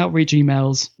had some outreach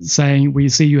emails saying, we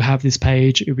see you have this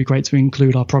page. It would be great to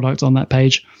include our product on that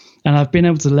page. And I've been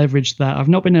able to leverage that. I've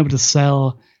not been able to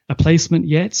sell a placement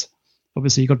yet.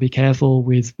 Obviously, you've got to be careful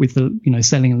with the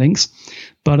selling links.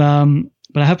 But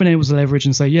But I have been able to leverage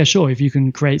and say, yeah, sure, if you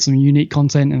can create some unique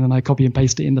content and then I copy and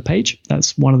paste it in the page,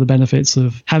 that's one of the benefits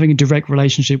of having a direct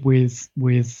relationship with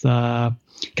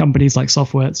companies like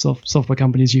software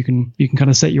companies. You can kind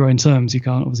of set your own terms. You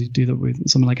can't obviously do that with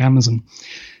something like Amazon.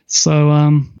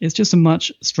 So it's just a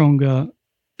much stronger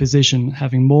position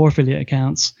having more affiliate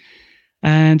accounts,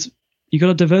 and you got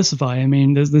to diversify. I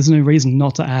mean, there's no reason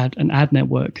not to add an ad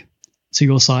network to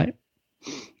your site.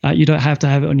 You don't have to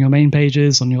have it on your main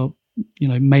pages, on your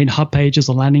main hub pages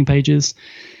or landing pages,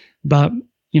 but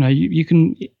you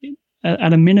can,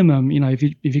 at a minimum, if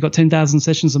you've got 10,000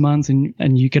 sessions a month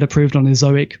and you get approved on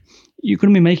Ezoic, you're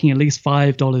going to be making at least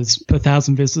 $5 per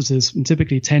 1,000 visitors, and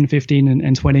typically 10, 15,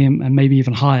 and 20, and maybe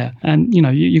even higher. And you're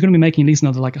going to be making at least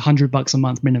another like $100 a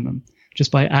month minimum just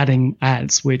by adding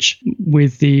ads, which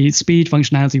with the speed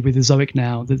functionality with Ezoic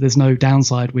now, there's no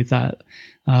downside with that.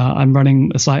 I'm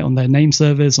running a site on their name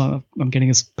servers. I'm getting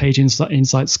a page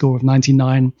insight score of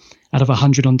 99 out of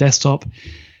 100 on desktop.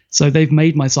 So they've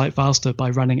made my site faster by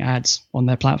running ads on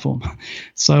their platform.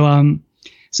 So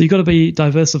you've got to be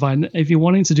diversified. If you're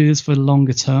wanting to do this for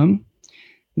longer term,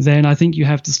 then I think you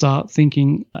have to start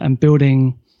thinking and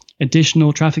building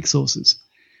additional traffic sources.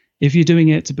 If you're doing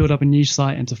it to build up a niche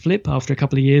site and to flip after a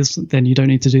couple of years, then you don't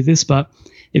need to do this. But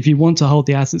if you want to hold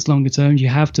the assets longer term, you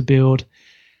have to build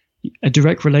a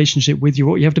direct relationship with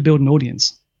you have to build an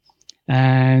audience.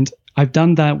 And I've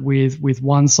done that with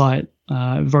one site,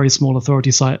 a very small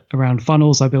authority site around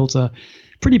funnels. I built a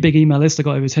pretty big email list. I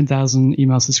got over 10,000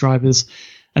 email subscribers,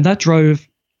 and that drove,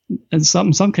 in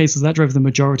some cases, that drove the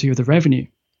majority of the revenue.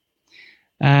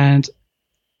 And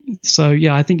so,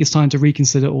 yeah, I think it's time to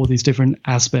reconsider all these different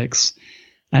aspects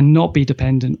and not be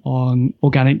dependent on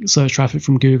organic search traffic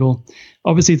from Google.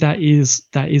 Obviously, that is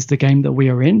the game that we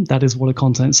are in. That is what a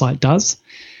content site does.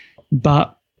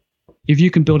 But if you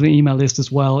can build an email list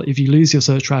as well, if you lose your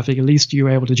search traffic, at least you're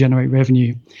able to generate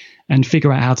revenue and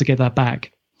figure out how to get that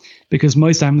back. Because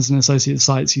most Amazon associate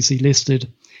sites you see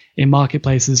listed in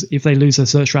marketplaces, if they lose their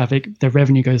search traffic, their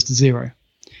revenue goes to zero.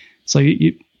 So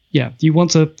you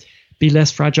want to be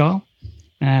less fragile,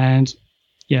 and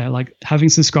like having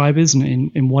subscribers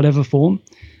in whatever form,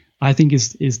 I think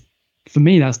is for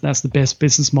me that's the best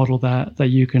business model that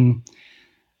you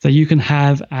can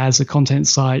have as a content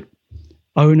site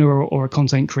owner or a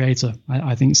content creator.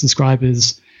 I think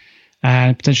subscribers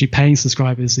and potentially paying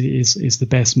subscribers is the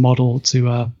best model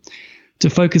to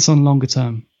focus on longer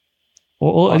term,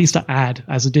 or at least to add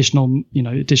as additional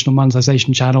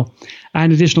monetization channel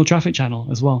and additional traffic channel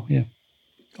as well. Yeah.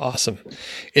 Awesome.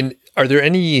 And are there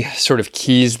any sort of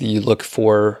keys that you look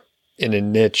for in a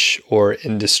niche or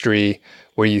industry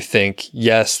where you think,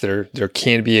 yes, there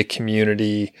can be a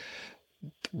community,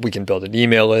 we can build an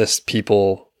email list,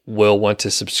 people will want to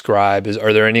subscribe?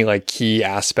 Are there any like key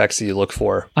aspects that you look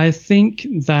for? I think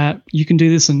that you can do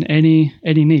this in any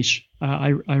niche. I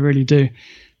really do.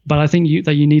 But I think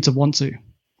that you need to want to.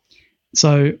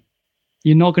 So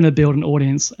you're not going to build an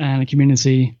audience and a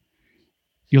community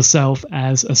yourself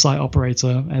as a site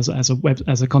operator, as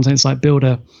a content site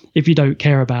builder, if you don't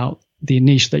care about the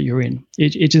niche that you're in.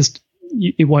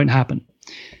 It won't happen.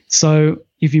 So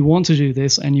if you want to do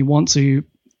this and you want to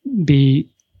be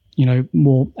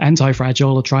more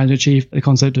anti-fragile, or trying to achieve the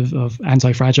concept of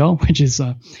anti-fragile, which is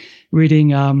reading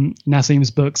Nassim's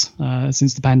books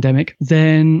since the pandemic,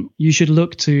 then you should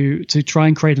look to try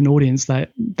and create an audience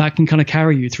that can kind of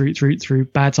carry you through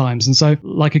bad times. And so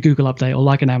like a Google update or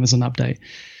like an Amazon update.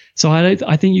 So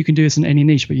I think you can do this in any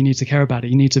niche, but you need to care about it.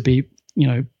 You need to be,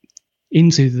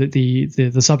 into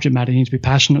the subject matter. You need to be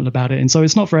passionate about it. And so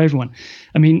it's not for everyone.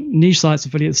 I mean, niche sites,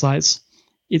 affiliate sites,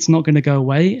 it's not going to go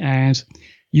away, and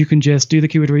you can just do the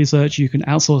keyword research. You can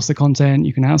outsource the content.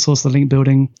 You can outsource the link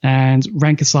building and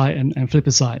rank a site and flip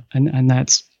a site. And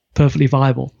that's perfectly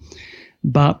viable.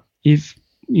 But if,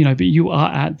 but you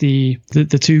are at the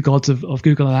two gods of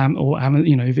Google and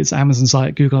if it's Amazon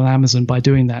site, Google and Amazon by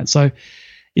doing that. So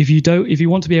if you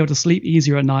want to be able to sleep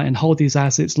easier at night and hold these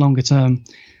assets longer term,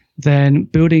 then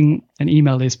building an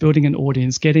email list, building an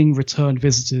audience, getting return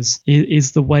visitors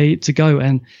is the way to go.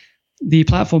 And the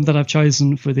platform that I've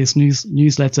chosen for this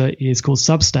newsletter is called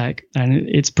Substack, and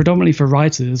it's predominantly for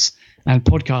writers and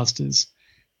podcasters.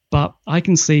 But I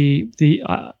can see the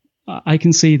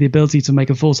ability to make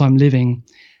a full-time living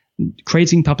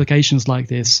creating publications like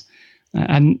this,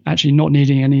 and actually not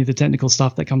needing any of the technical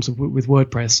stuff that comes with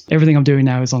WordPress. Everything I'm doing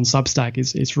now is on Substack.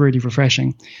 It's really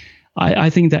refreshing.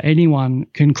 I think that anyone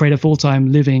can create a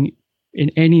full-time living in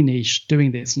any niche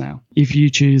doing this now. If you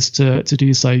choose to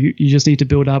do so, you just need to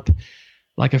build up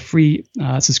like a free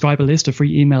subscriber list, a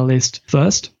free email list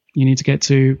first. You need to get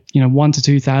to 1,000 to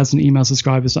 2,000 email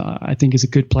subscribers. I think is a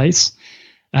good place.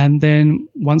 And then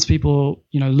once people,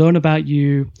 learn about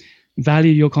you,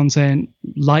 value your content,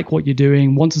 like what you're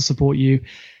doing, want to support you,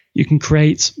 you can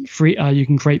create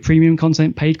premium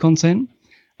content, paid content,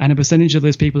 and a percentage of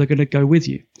those people are going to go with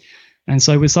you. And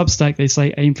so with Substack, they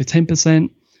say aim for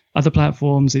 10%. Other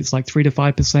platforms, it's like 3 to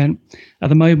 5%. At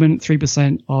the moment,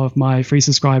 3% of my free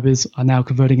subscribers are now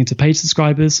converting into paid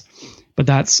subscribers. But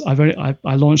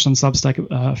I launched on Substack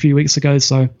a few weeks ago,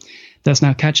 so that's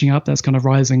now catching up. That's kind of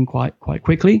rising quite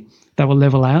quickly. That will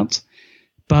level out.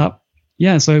 But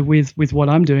yeah, so with what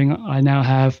I'm doing, I now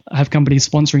have companies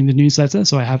sponsoring the newsletter.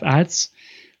 So I have ads.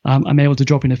 I'm able to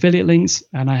drop in affiliate links,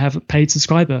 and I have a paid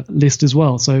subscriber list as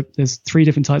well. So there's 3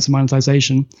 different types of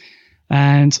monetization,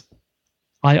 and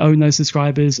I own those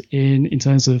subscribers in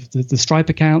terms of the Stripe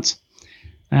account,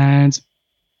 and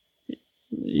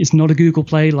it's not a Google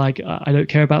play. Like, I don't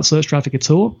care about search traffic at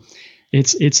all.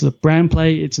 It's a brand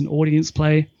play, it's an audience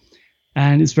play,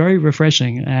 and it's very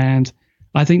refreshing. And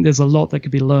I think there's a lot that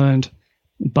could be learned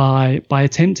by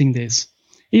attempting this,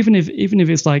 even if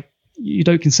it's like you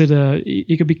don't consider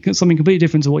it could be something completely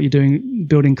different to what you're doing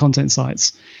building content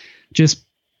sites. Just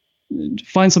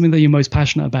find something that you're most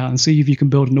passionate about and see if you can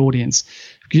build an audience,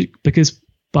 because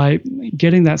by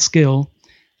getting that skill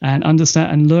and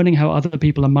understand and learning how other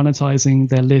people are monetizing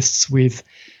their lists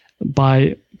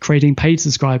by creating paid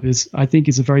subscribers, I think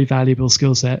is a very valuable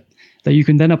skill set that you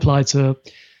can then apply to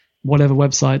whatever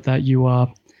website that you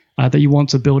want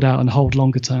to build out and hold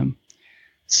longer term.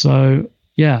 So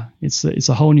yeah, it's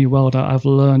a whole new world. I've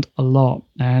learned a lot,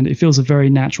 and it feels a very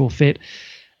natural fit,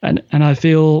 and I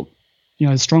feel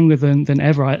stronger than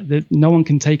ever. That no one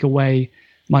can take away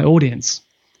my audience,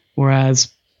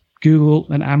 whereas Google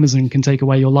and Amazon can take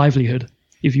away your livelihood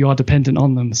if you are dependent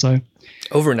on them. So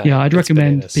overnight, yeah, I'd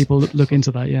recommend people look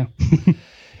into that. Yeah.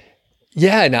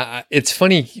 Yeah, and it's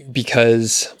funny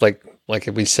because like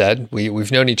we said,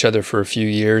 we've known each other for a few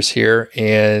years here,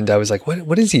 and I was like,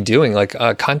 what is he doing? Like,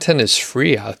 content is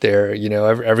free out there.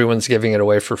 Everyone's giving it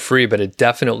away for free, but it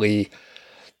definitely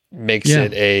makes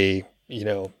it a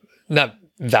not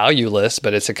valueless,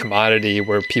 but it's a commodity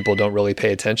where people don't really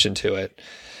pay attention to it.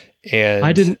 And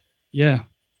I didn't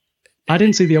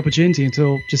see the opportunity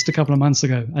until just a couple of months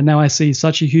ago. And now I see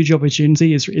such a huge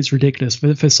opportunity. It's ridiculous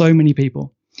for so many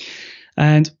people.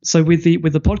 And so with the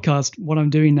podcast, what I'm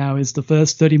doing now is the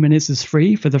first 30 minutes is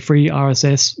free for the free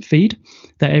RSS feed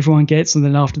that everyone gets. And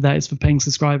then after that, it's for paying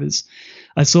subscribers.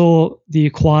 I saw the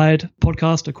Acquired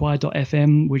podcast,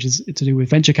 Acquired.fm, which is to do with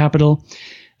venture capital.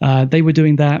 They were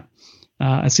doing that.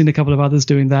 I've seen a couple of others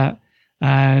doing that,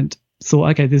 and thought,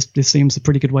 okay, this seems a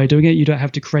pretty good way of doing it. You don't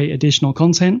have to create additional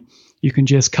content. You can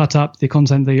just cut up the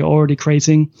content that you're already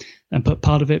creating and put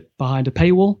part of it behind a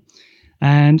paywall,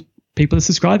 and people are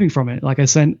subscribing from it. Like, I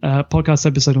sent a podcast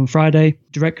episode on Friday.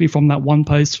 Directly from that one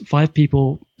post, 5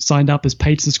 people signed up as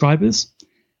paid subscribers.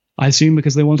 I assume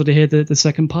because they wanted to hear the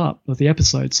second part of the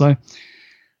episode. So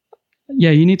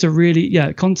yeah, you need to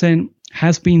really, content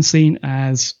has been seen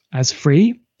as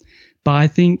free, but I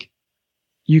think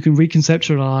you can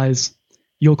reconceptualize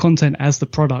your content as the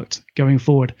product going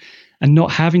forward, and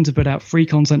not having to put out free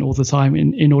content all the time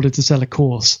in order to sell a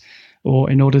course,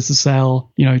 or in order to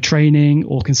sell, training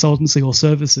or consultancy or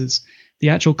services. The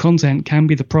actual content can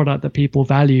be the product that people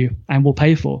value and will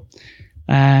pay for.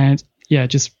 And yeah,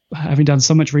 just having done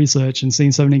so much research and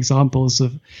seen so many examples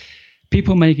of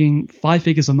people making 5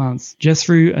 figures a month just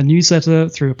through a newsletter,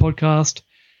 through a podcast,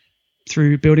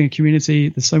 through building a community.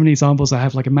 There's so many examples. I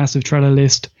have like a massive Trello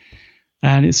list,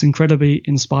 and it's incredibly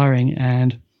inspiring,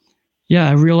 and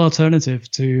a real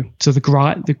alternative to the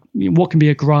grind, what can be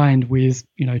a grind with,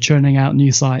 churning out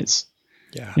new sites.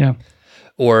 Yeah.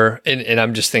 Or, and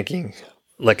I'm just thinking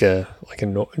like a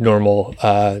normal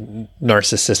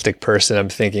narcissistic person. I'm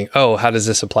thinking, oh, how does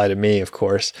this apply to me? Of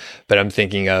course. But I'm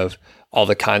thinking of all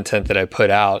the content that I put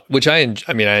out, which I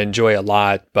enjoy a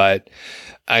lot, but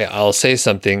I'll say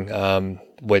something,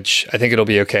 which I think it'll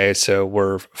be okay. So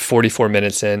we're 44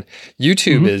 minutes in.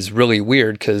 YouTube is really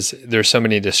weird because there's so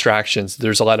many distractions.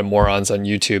 There's a lot of morons on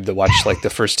YouTube that watch like the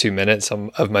first 2 minutes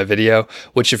of my video,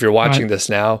 which if you're watching this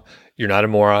now, you're not a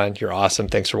moron. You're awesome.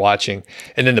 Thanks for watching.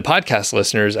 And then the podcast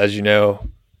listeners, as you know,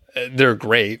 they're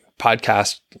great.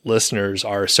 Podcast listeners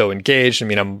are so engaged. I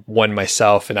mean, I'm one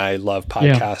myself and I love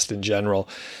podcasts in general.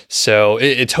 So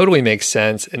it totally makes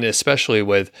sense. And especially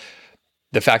with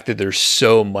the fact that there's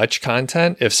so much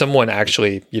content, if someone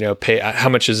actually, pay, how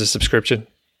much is a subscription?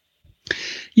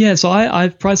 Yeah, so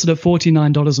I've priced it at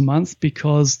 $49 a month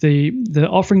because the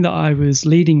offering that I was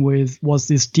leading with was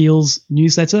this deals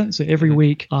newsletter. So every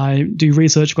week I do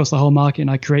research across the whole market and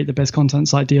I create the best content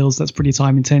site deals. That's pretty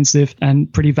time intensive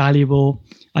and pretty valuable.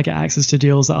 I get access to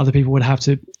deals that other people would have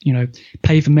to,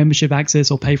 pay for membership access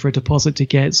or pay for a deposit to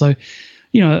get. So,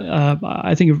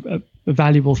 I think a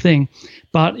valuable thing.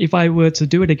 But if I were to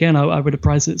do it again, I would have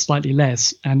priced it slightly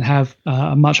less and have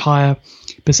a much higher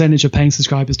percentage of paying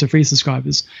subscribers to free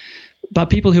subscribers. But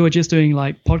people who are just doing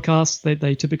like podcasts,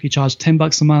 they typically charge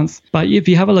 $10 a month. But if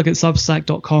you have a look at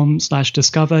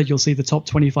substack.com/discover, you'll see the top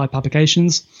 25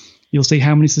 publications. You'll see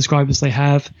how many subscribers they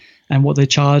have and what they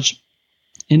charge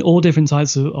in all different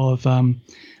types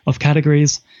of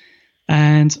categories.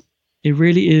 And it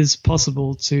really is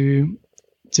possible to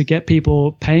get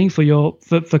people paying for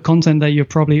content that you're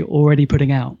probably already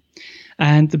putting out.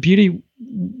 And the beauty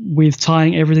with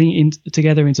tying everything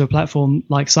together into a platform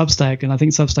like Substack, and I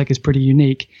think Substack is pretty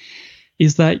unique,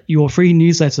 is that your free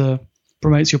newsletter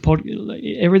promotes your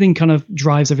everything kind of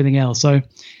drives everything else. So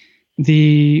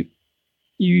you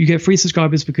get free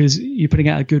subscribers because you're putting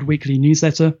out a good weekly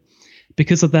newsletter.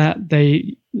 Because of that,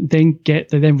 they then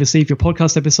receive your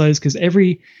podcast episodes, because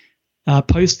every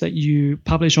post that you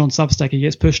publish on Substack, it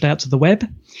gets pushed out to the web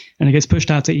and it gets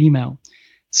pushed out to email.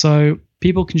 So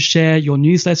people can share your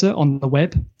newsletter on the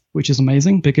web, which is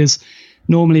amazing because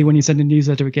normally when you send a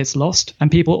newsletter, it gets lost.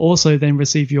 And people also then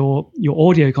receive your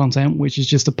audio content, which is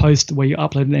just a post where you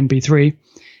upload an MP3. It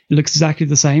looks exactly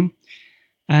the same.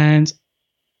 And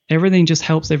everything just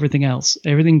helps everything else.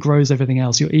 Everything grows everything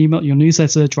else. Your email, your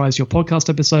newsletter drives your podcast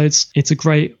episodes. It's a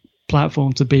great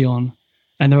platform to be on.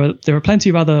 And there are plenty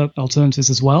of other alternatives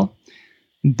as well.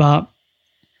 But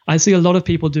I see a lot of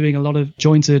people doing a lot of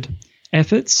jointed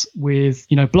efforts with,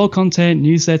 blog content,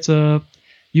 newsletter,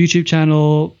 YouTube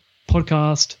channel,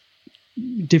 podcast,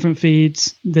 different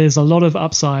feeds. There's a lot of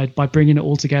upside by bringing it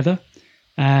all together.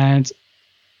 And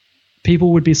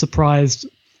people would be surprised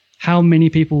how many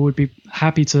people would be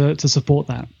happy to support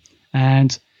that.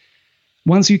 And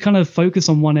once you kind of focus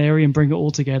on one area and bring it all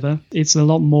together, it's a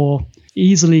lot more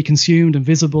easily consumed and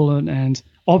visible and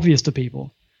obvious to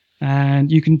people. And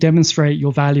you can demonstrate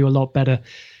your value a lot better.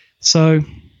 So,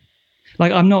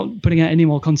 like, I'm not putting out any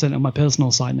more content on my personal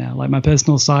site now. Like my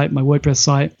personal site, my WordPress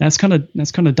site, that's kind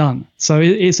of done. So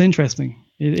it's interesting.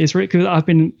 It's really, because I've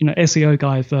been SEO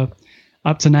guy for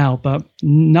up to now, but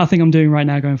nothing I'm doing right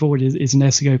now going forward is an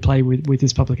SEO play with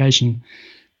this publication.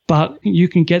 But you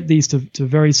can get these to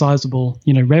very sizable,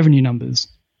 revenue numbers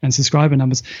and subscriber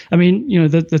numbers. I mean,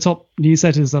 the top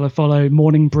newsletters that I follow,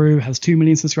 Morning Brew has 2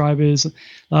 million subscribers.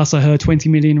 Last I heard, 20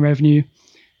 million revenue.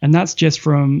 And that's just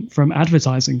from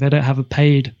advertising. They don't have a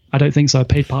paid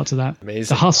part to that.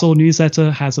 Amazing. The Hustle newsletter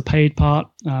has a paid part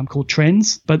called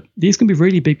Trends, but these can be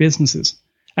really big businesses.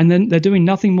 And then they're doing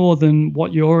nothing more than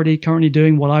what you're already currently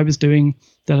doing, what I was doing,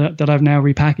 that I've now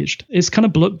repackaged. It's kind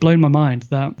of blown my mind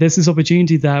that there's this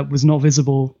opportunity that was not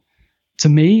visible to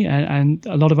me, and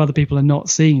a lot of other people are not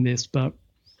seeing this. But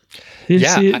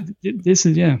this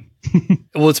is.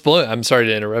 Well, it's blown. I'm sorry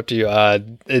to interrupt you.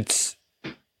 It's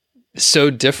so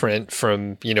different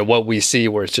from what we see,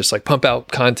 where it's just like pump out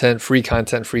content, free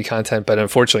content. But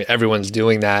unfortunately, everyone's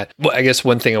doing that. Well, I guess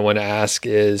one thing I want to ask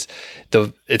is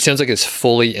it sounds like it's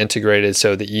fully integrated.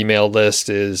 So the email list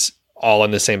is all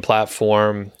on the same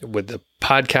platform with the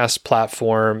podcast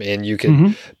platform, and you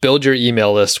can build your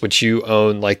email list, which you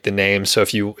own, like the name. So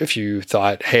if you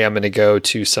thought, hey, I'm going to go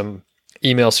to some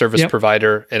email service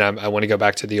provider and I want to go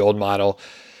back to the old model,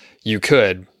 you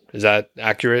could. Is that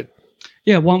accurate?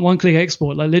 Yeah, one-click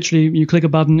export. Like literally, you click a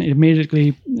button, it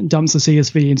immediately dumps the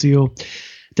CSV into your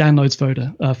downloads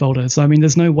folder. So I mean,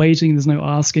 there's no waiting, there's no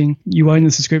asking. You own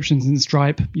the subscriptions in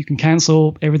Stripe. You can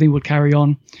cancel. Everything would carry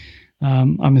on.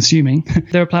 I'm assuming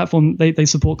they're a platform. They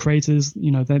support creators.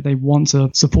 They want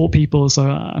to support people. So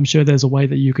I'm sure there's a way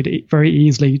that you could very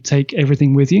easily take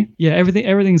everything with you. Yeah,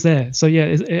 everything's there. So yeah,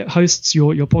 it hosts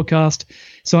your podcast.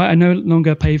 So I no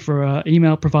longer pay for an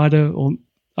email provider, or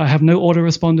I have no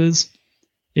autoresponders.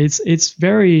 It's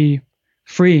very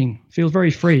freeing. Feels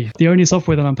very free. The only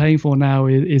software that I'm paying for now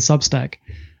is Substack.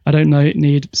 I don't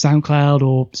need SoundCloud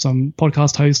or some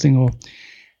podcast hosting or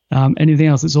anything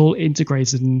else. It's all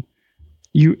integrated, and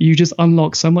you just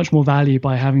unlock so much more value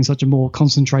by having such a more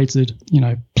concentrated,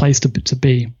 place to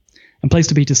be, and place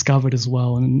to be discovered as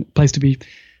well, and place to be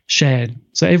shared.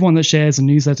 So everyone that shares a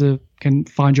newsletter can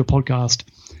find your podcast,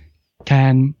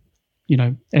 can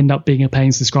end up being a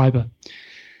paying subscriber.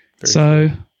 So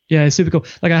yeah, it's super cool.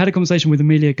 Like I had a conversation with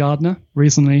Amelia Gardner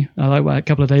recently, like a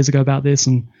couple of days ago about this,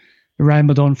 and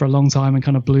rambled on for a long time and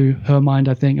kind of blew her mind,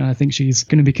 I think. And I think she's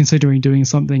going to be considering doing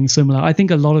something similar. I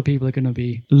think a lot of people are going to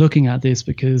be looking at this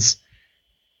because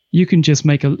you can just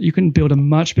you can build a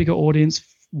much bigger audience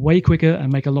way quicker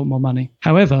and make a lot more money.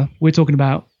 However, we're talking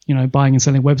about, buying and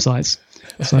selling websites.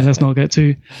 So let's not get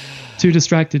too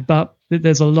distracted, but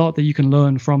there's a lot that you can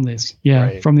learn from this. Yeah.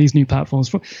 Right. From these new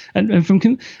platforms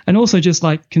and also just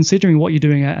like considering what you're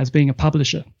doing as being a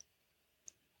publisher.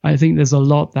 I think there's a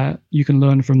lot that you can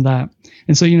learn from that.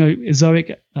 And so,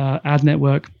 Ezoic ad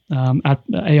network,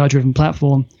 AI-driven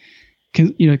platform,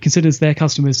 considers their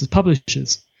customers as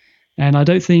publishers. And I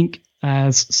don't think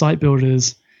as site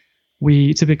builders,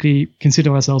 we typically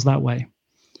consider ourselves that way.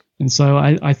 And so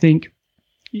I think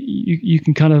you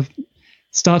can kind of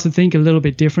start to think a little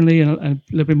bit differently and a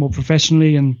little bit more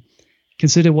professionally, and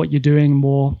consider what you're doing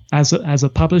more as a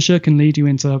publisher can lead you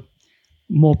into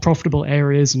more profitable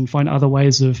areas and find other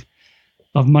ways of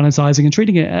monetizing and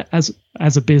treating it as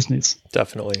a business.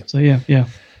 Definitely. So yeah.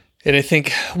 And I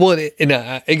think, well,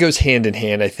 it goes hand in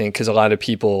hand, I think, because a lot of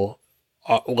people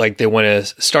they want to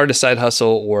start a side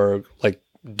hustle or like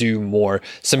do more.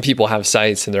 Some people have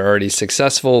sites and they're already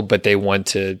successful, but they want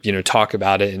to, talk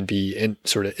about it and be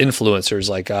sort of influencers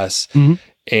like us. Mm-hmm.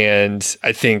 And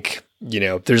I think,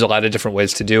 there's a lot of different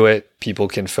ways to do it. People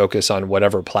can focus on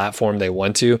whatever platform they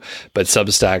want to, but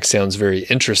Substack sounds very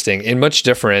interesting and much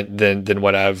different than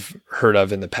what I've heard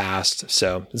of in the past.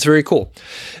 So it's very cool.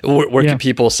 Where can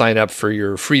people sign up for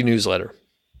your free newsletter?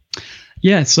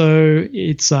 Yeah, so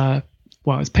it's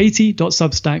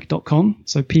patey.substack.com,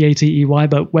 so Patey,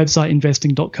 but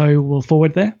websiteinvesting.co will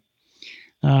forward there.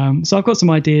 So I've got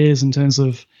some ideas in terms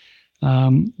of,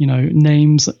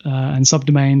 names and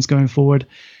subdomains going forward.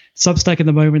 Substack at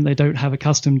the moment, they don't have a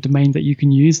custom domain that you can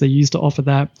use. They used to offer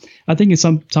that. I think in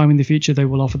some time in the future, they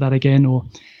will offer that again. Or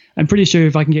I'm pretty sure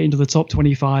if I can get into the top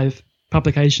 25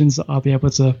 publications, I'll be able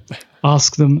to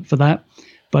ask them for that.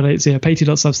 But it's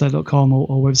patey.substack.com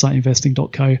or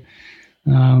websiteinvesting.co.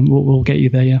 We'll get you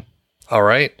there, yeah. All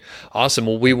right. Awesome.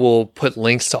 Well, we will put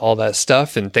links to all that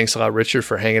stuff. And thanks a lot, Richard,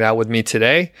 for hanging out with me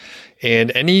today.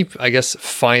 And any, I guess,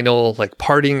 final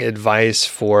parting advice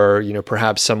for,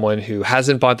 perhaps someone who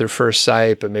hasn't bought their first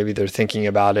site, but maybe they're thinking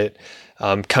about it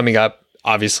coming up,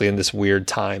 obviously, in this weird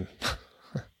time.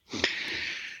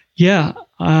 Yeah.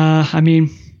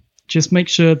 Just make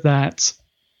sure that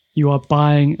you are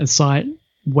buying a site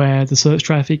where the search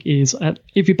traffic is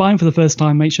if you're buying for the first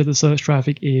time, make sure the search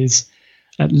traffic is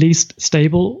at least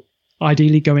stable,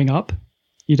 ideally going up.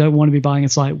 You don't want to be buying a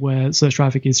site where search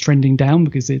traffic is trending down,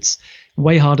 because it's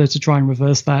way harder to try and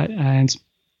reverse that. And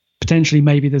potentially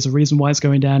maybe there's a reason why it's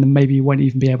going down, and maybe you won't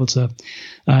even be able to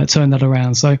turn that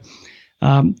around. So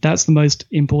that's the most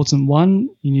important one.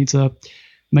 You need to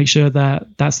make sure that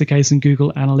that's the case in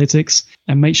Google Analytics,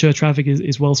 and make sure traffic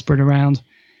is well spread around.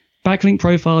 Backlink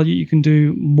profile, you can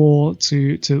do more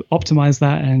to optimize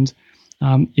that, and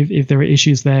if there are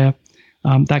issues there,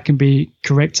 that can be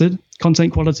corrected.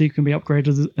 Content quality can be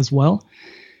upgraded as well.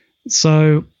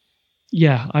 So,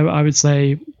 yeah, I would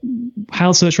say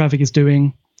how search traffic is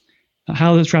doing,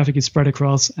 how the traffic is spread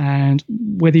across, and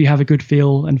whether you have a good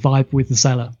feel and vibe with the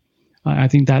seller. I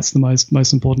think that's the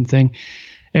most important thing.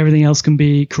 Everything else can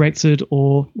be corrected,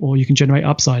 or you can generate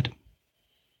upside.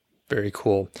 Very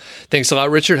cool. Thanks a lot,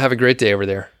 Richard. Have a great day over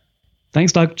there.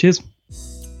 Thanks, Doug. Cheers.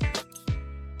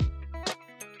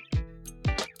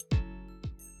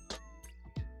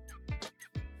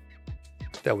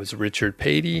 That was Richard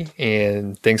Patey,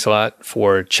 and thanks a lot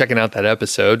for checking out that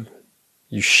episode.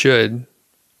 You should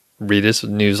read his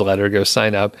newsletter, go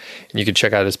sign up, and you can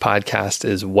check out his podcast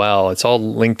as well. It's all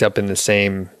linked up in the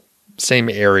same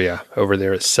area over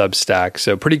there at Substack.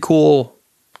 So pretty cool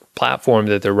platform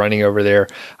that they're running over there.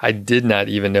 I did not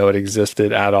even know it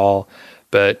existed at all,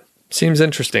 but seems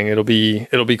interesting. It'll be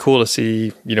cool to see,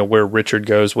 where Richard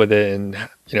goes with it, and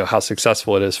how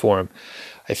successful it is for him.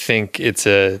 I think it's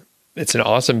an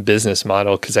awesome business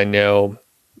model, because I know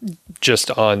just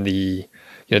on the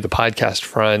the podcast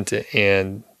front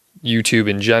and YouTube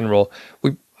in general,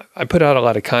 I put out a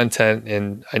lot of content,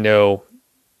 and I know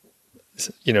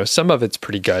some of it's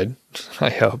pretty good, I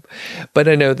hope, but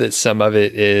I know that some of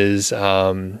it is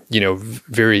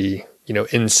very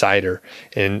insider,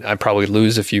 and I probably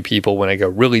lose a few people when I go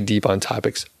really deep on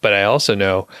topics. But I also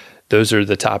know those are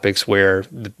the topics where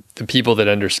the people that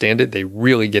understand it, they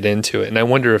really get into it. And I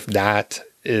wonder if that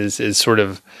is sort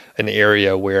of an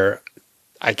area where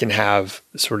I can have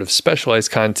sort of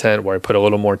specialized content where I put a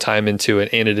little more time into it,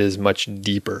 and it is much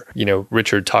deeper.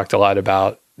 Richard talked a lot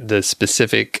about the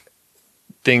specific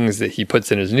things that he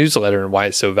puts in his newsletter and why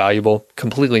it's so valuable.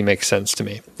 Completely makes sense to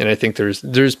me. And I think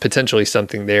there's potentially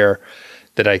something there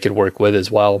that I could work with as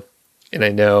well. And I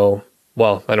know,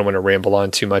 well, I don't want to ramble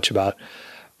on too much about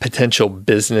potential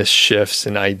business shifts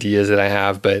and ideas that I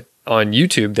have, but on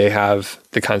YouTube, they have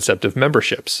the concept of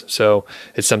memberships. So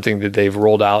it's something that they've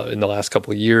rolled out in the last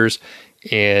couple of years,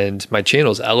 and my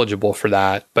channel is eligible for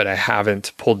that, but I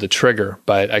haven't pulled the trigger.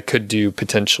 But I could do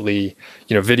potentially,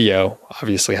 video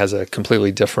obviously has a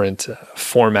completely different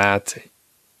format,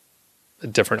 a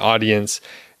different audience.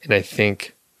 And I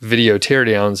think video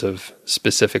teardowns of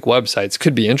specific websites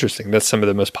could be interesting. That's some of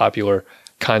the most popular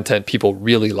content. People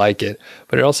really like it,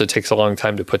 but it also takes a long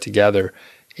time to put together.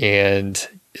 And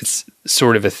it's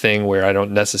sort of a thing where I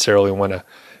don't necessarily want to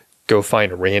go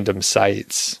find random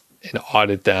sites and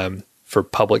audit them for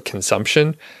public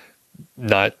consumption.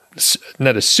 Not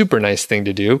a super nice thing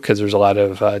to do, because there's a lot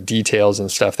of details and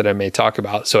stuff that I may talk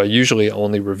about. So I usually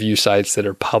only review sites that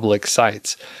are public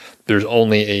sites. There's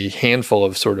only a handful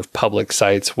of sort of public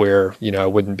sites where, I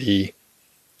wouldn't be,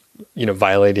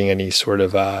 violating any sort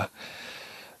of,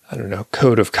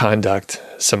 code of conduct,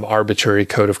 some arbitrary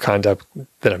code of conduct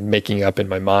that I'm making up in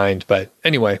my mind. But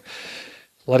anyway,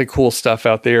 a lot of cool stuff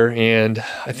out there. And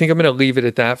I think I'm going to leave it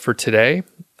at that for today.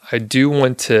 I do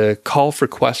want to call for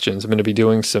questions. I'm going to be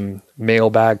doing some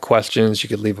mailbag questions. You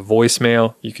could leave a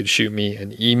voicemail. You could shoot me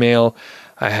an email.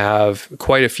 I have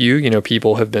quite a few,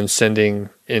 people have been sending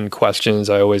in questions.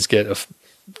 I always get a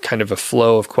kind of a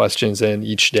flow of questions in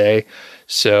each day.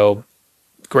 So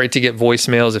great to get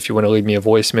voicemails. If you want to leave me a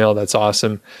voicemail, that's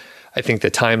awesome. I think the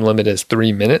time limit is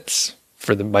 3 minutes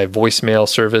for my voicemail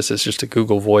service. It's just a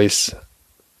Google Voice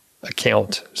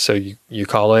account. So you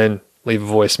call in, leave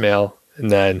a voicemail, and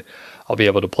then I'll be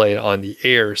able to play it on the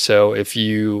air. So if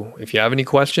you have any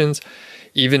questions,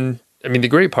 the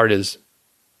great part is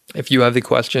if you have the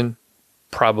question,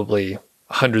 probably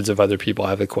hundreds of other people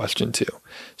have a question too.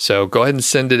 So go ahead and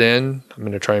send it in. I'm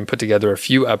going to try and put together a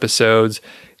few episodes,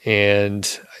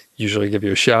 and I usually give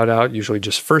you a shout out, usually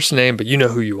just first name, but you know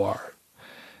who you are.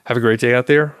 Have a great day out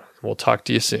there. We'll talk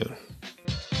to you soon.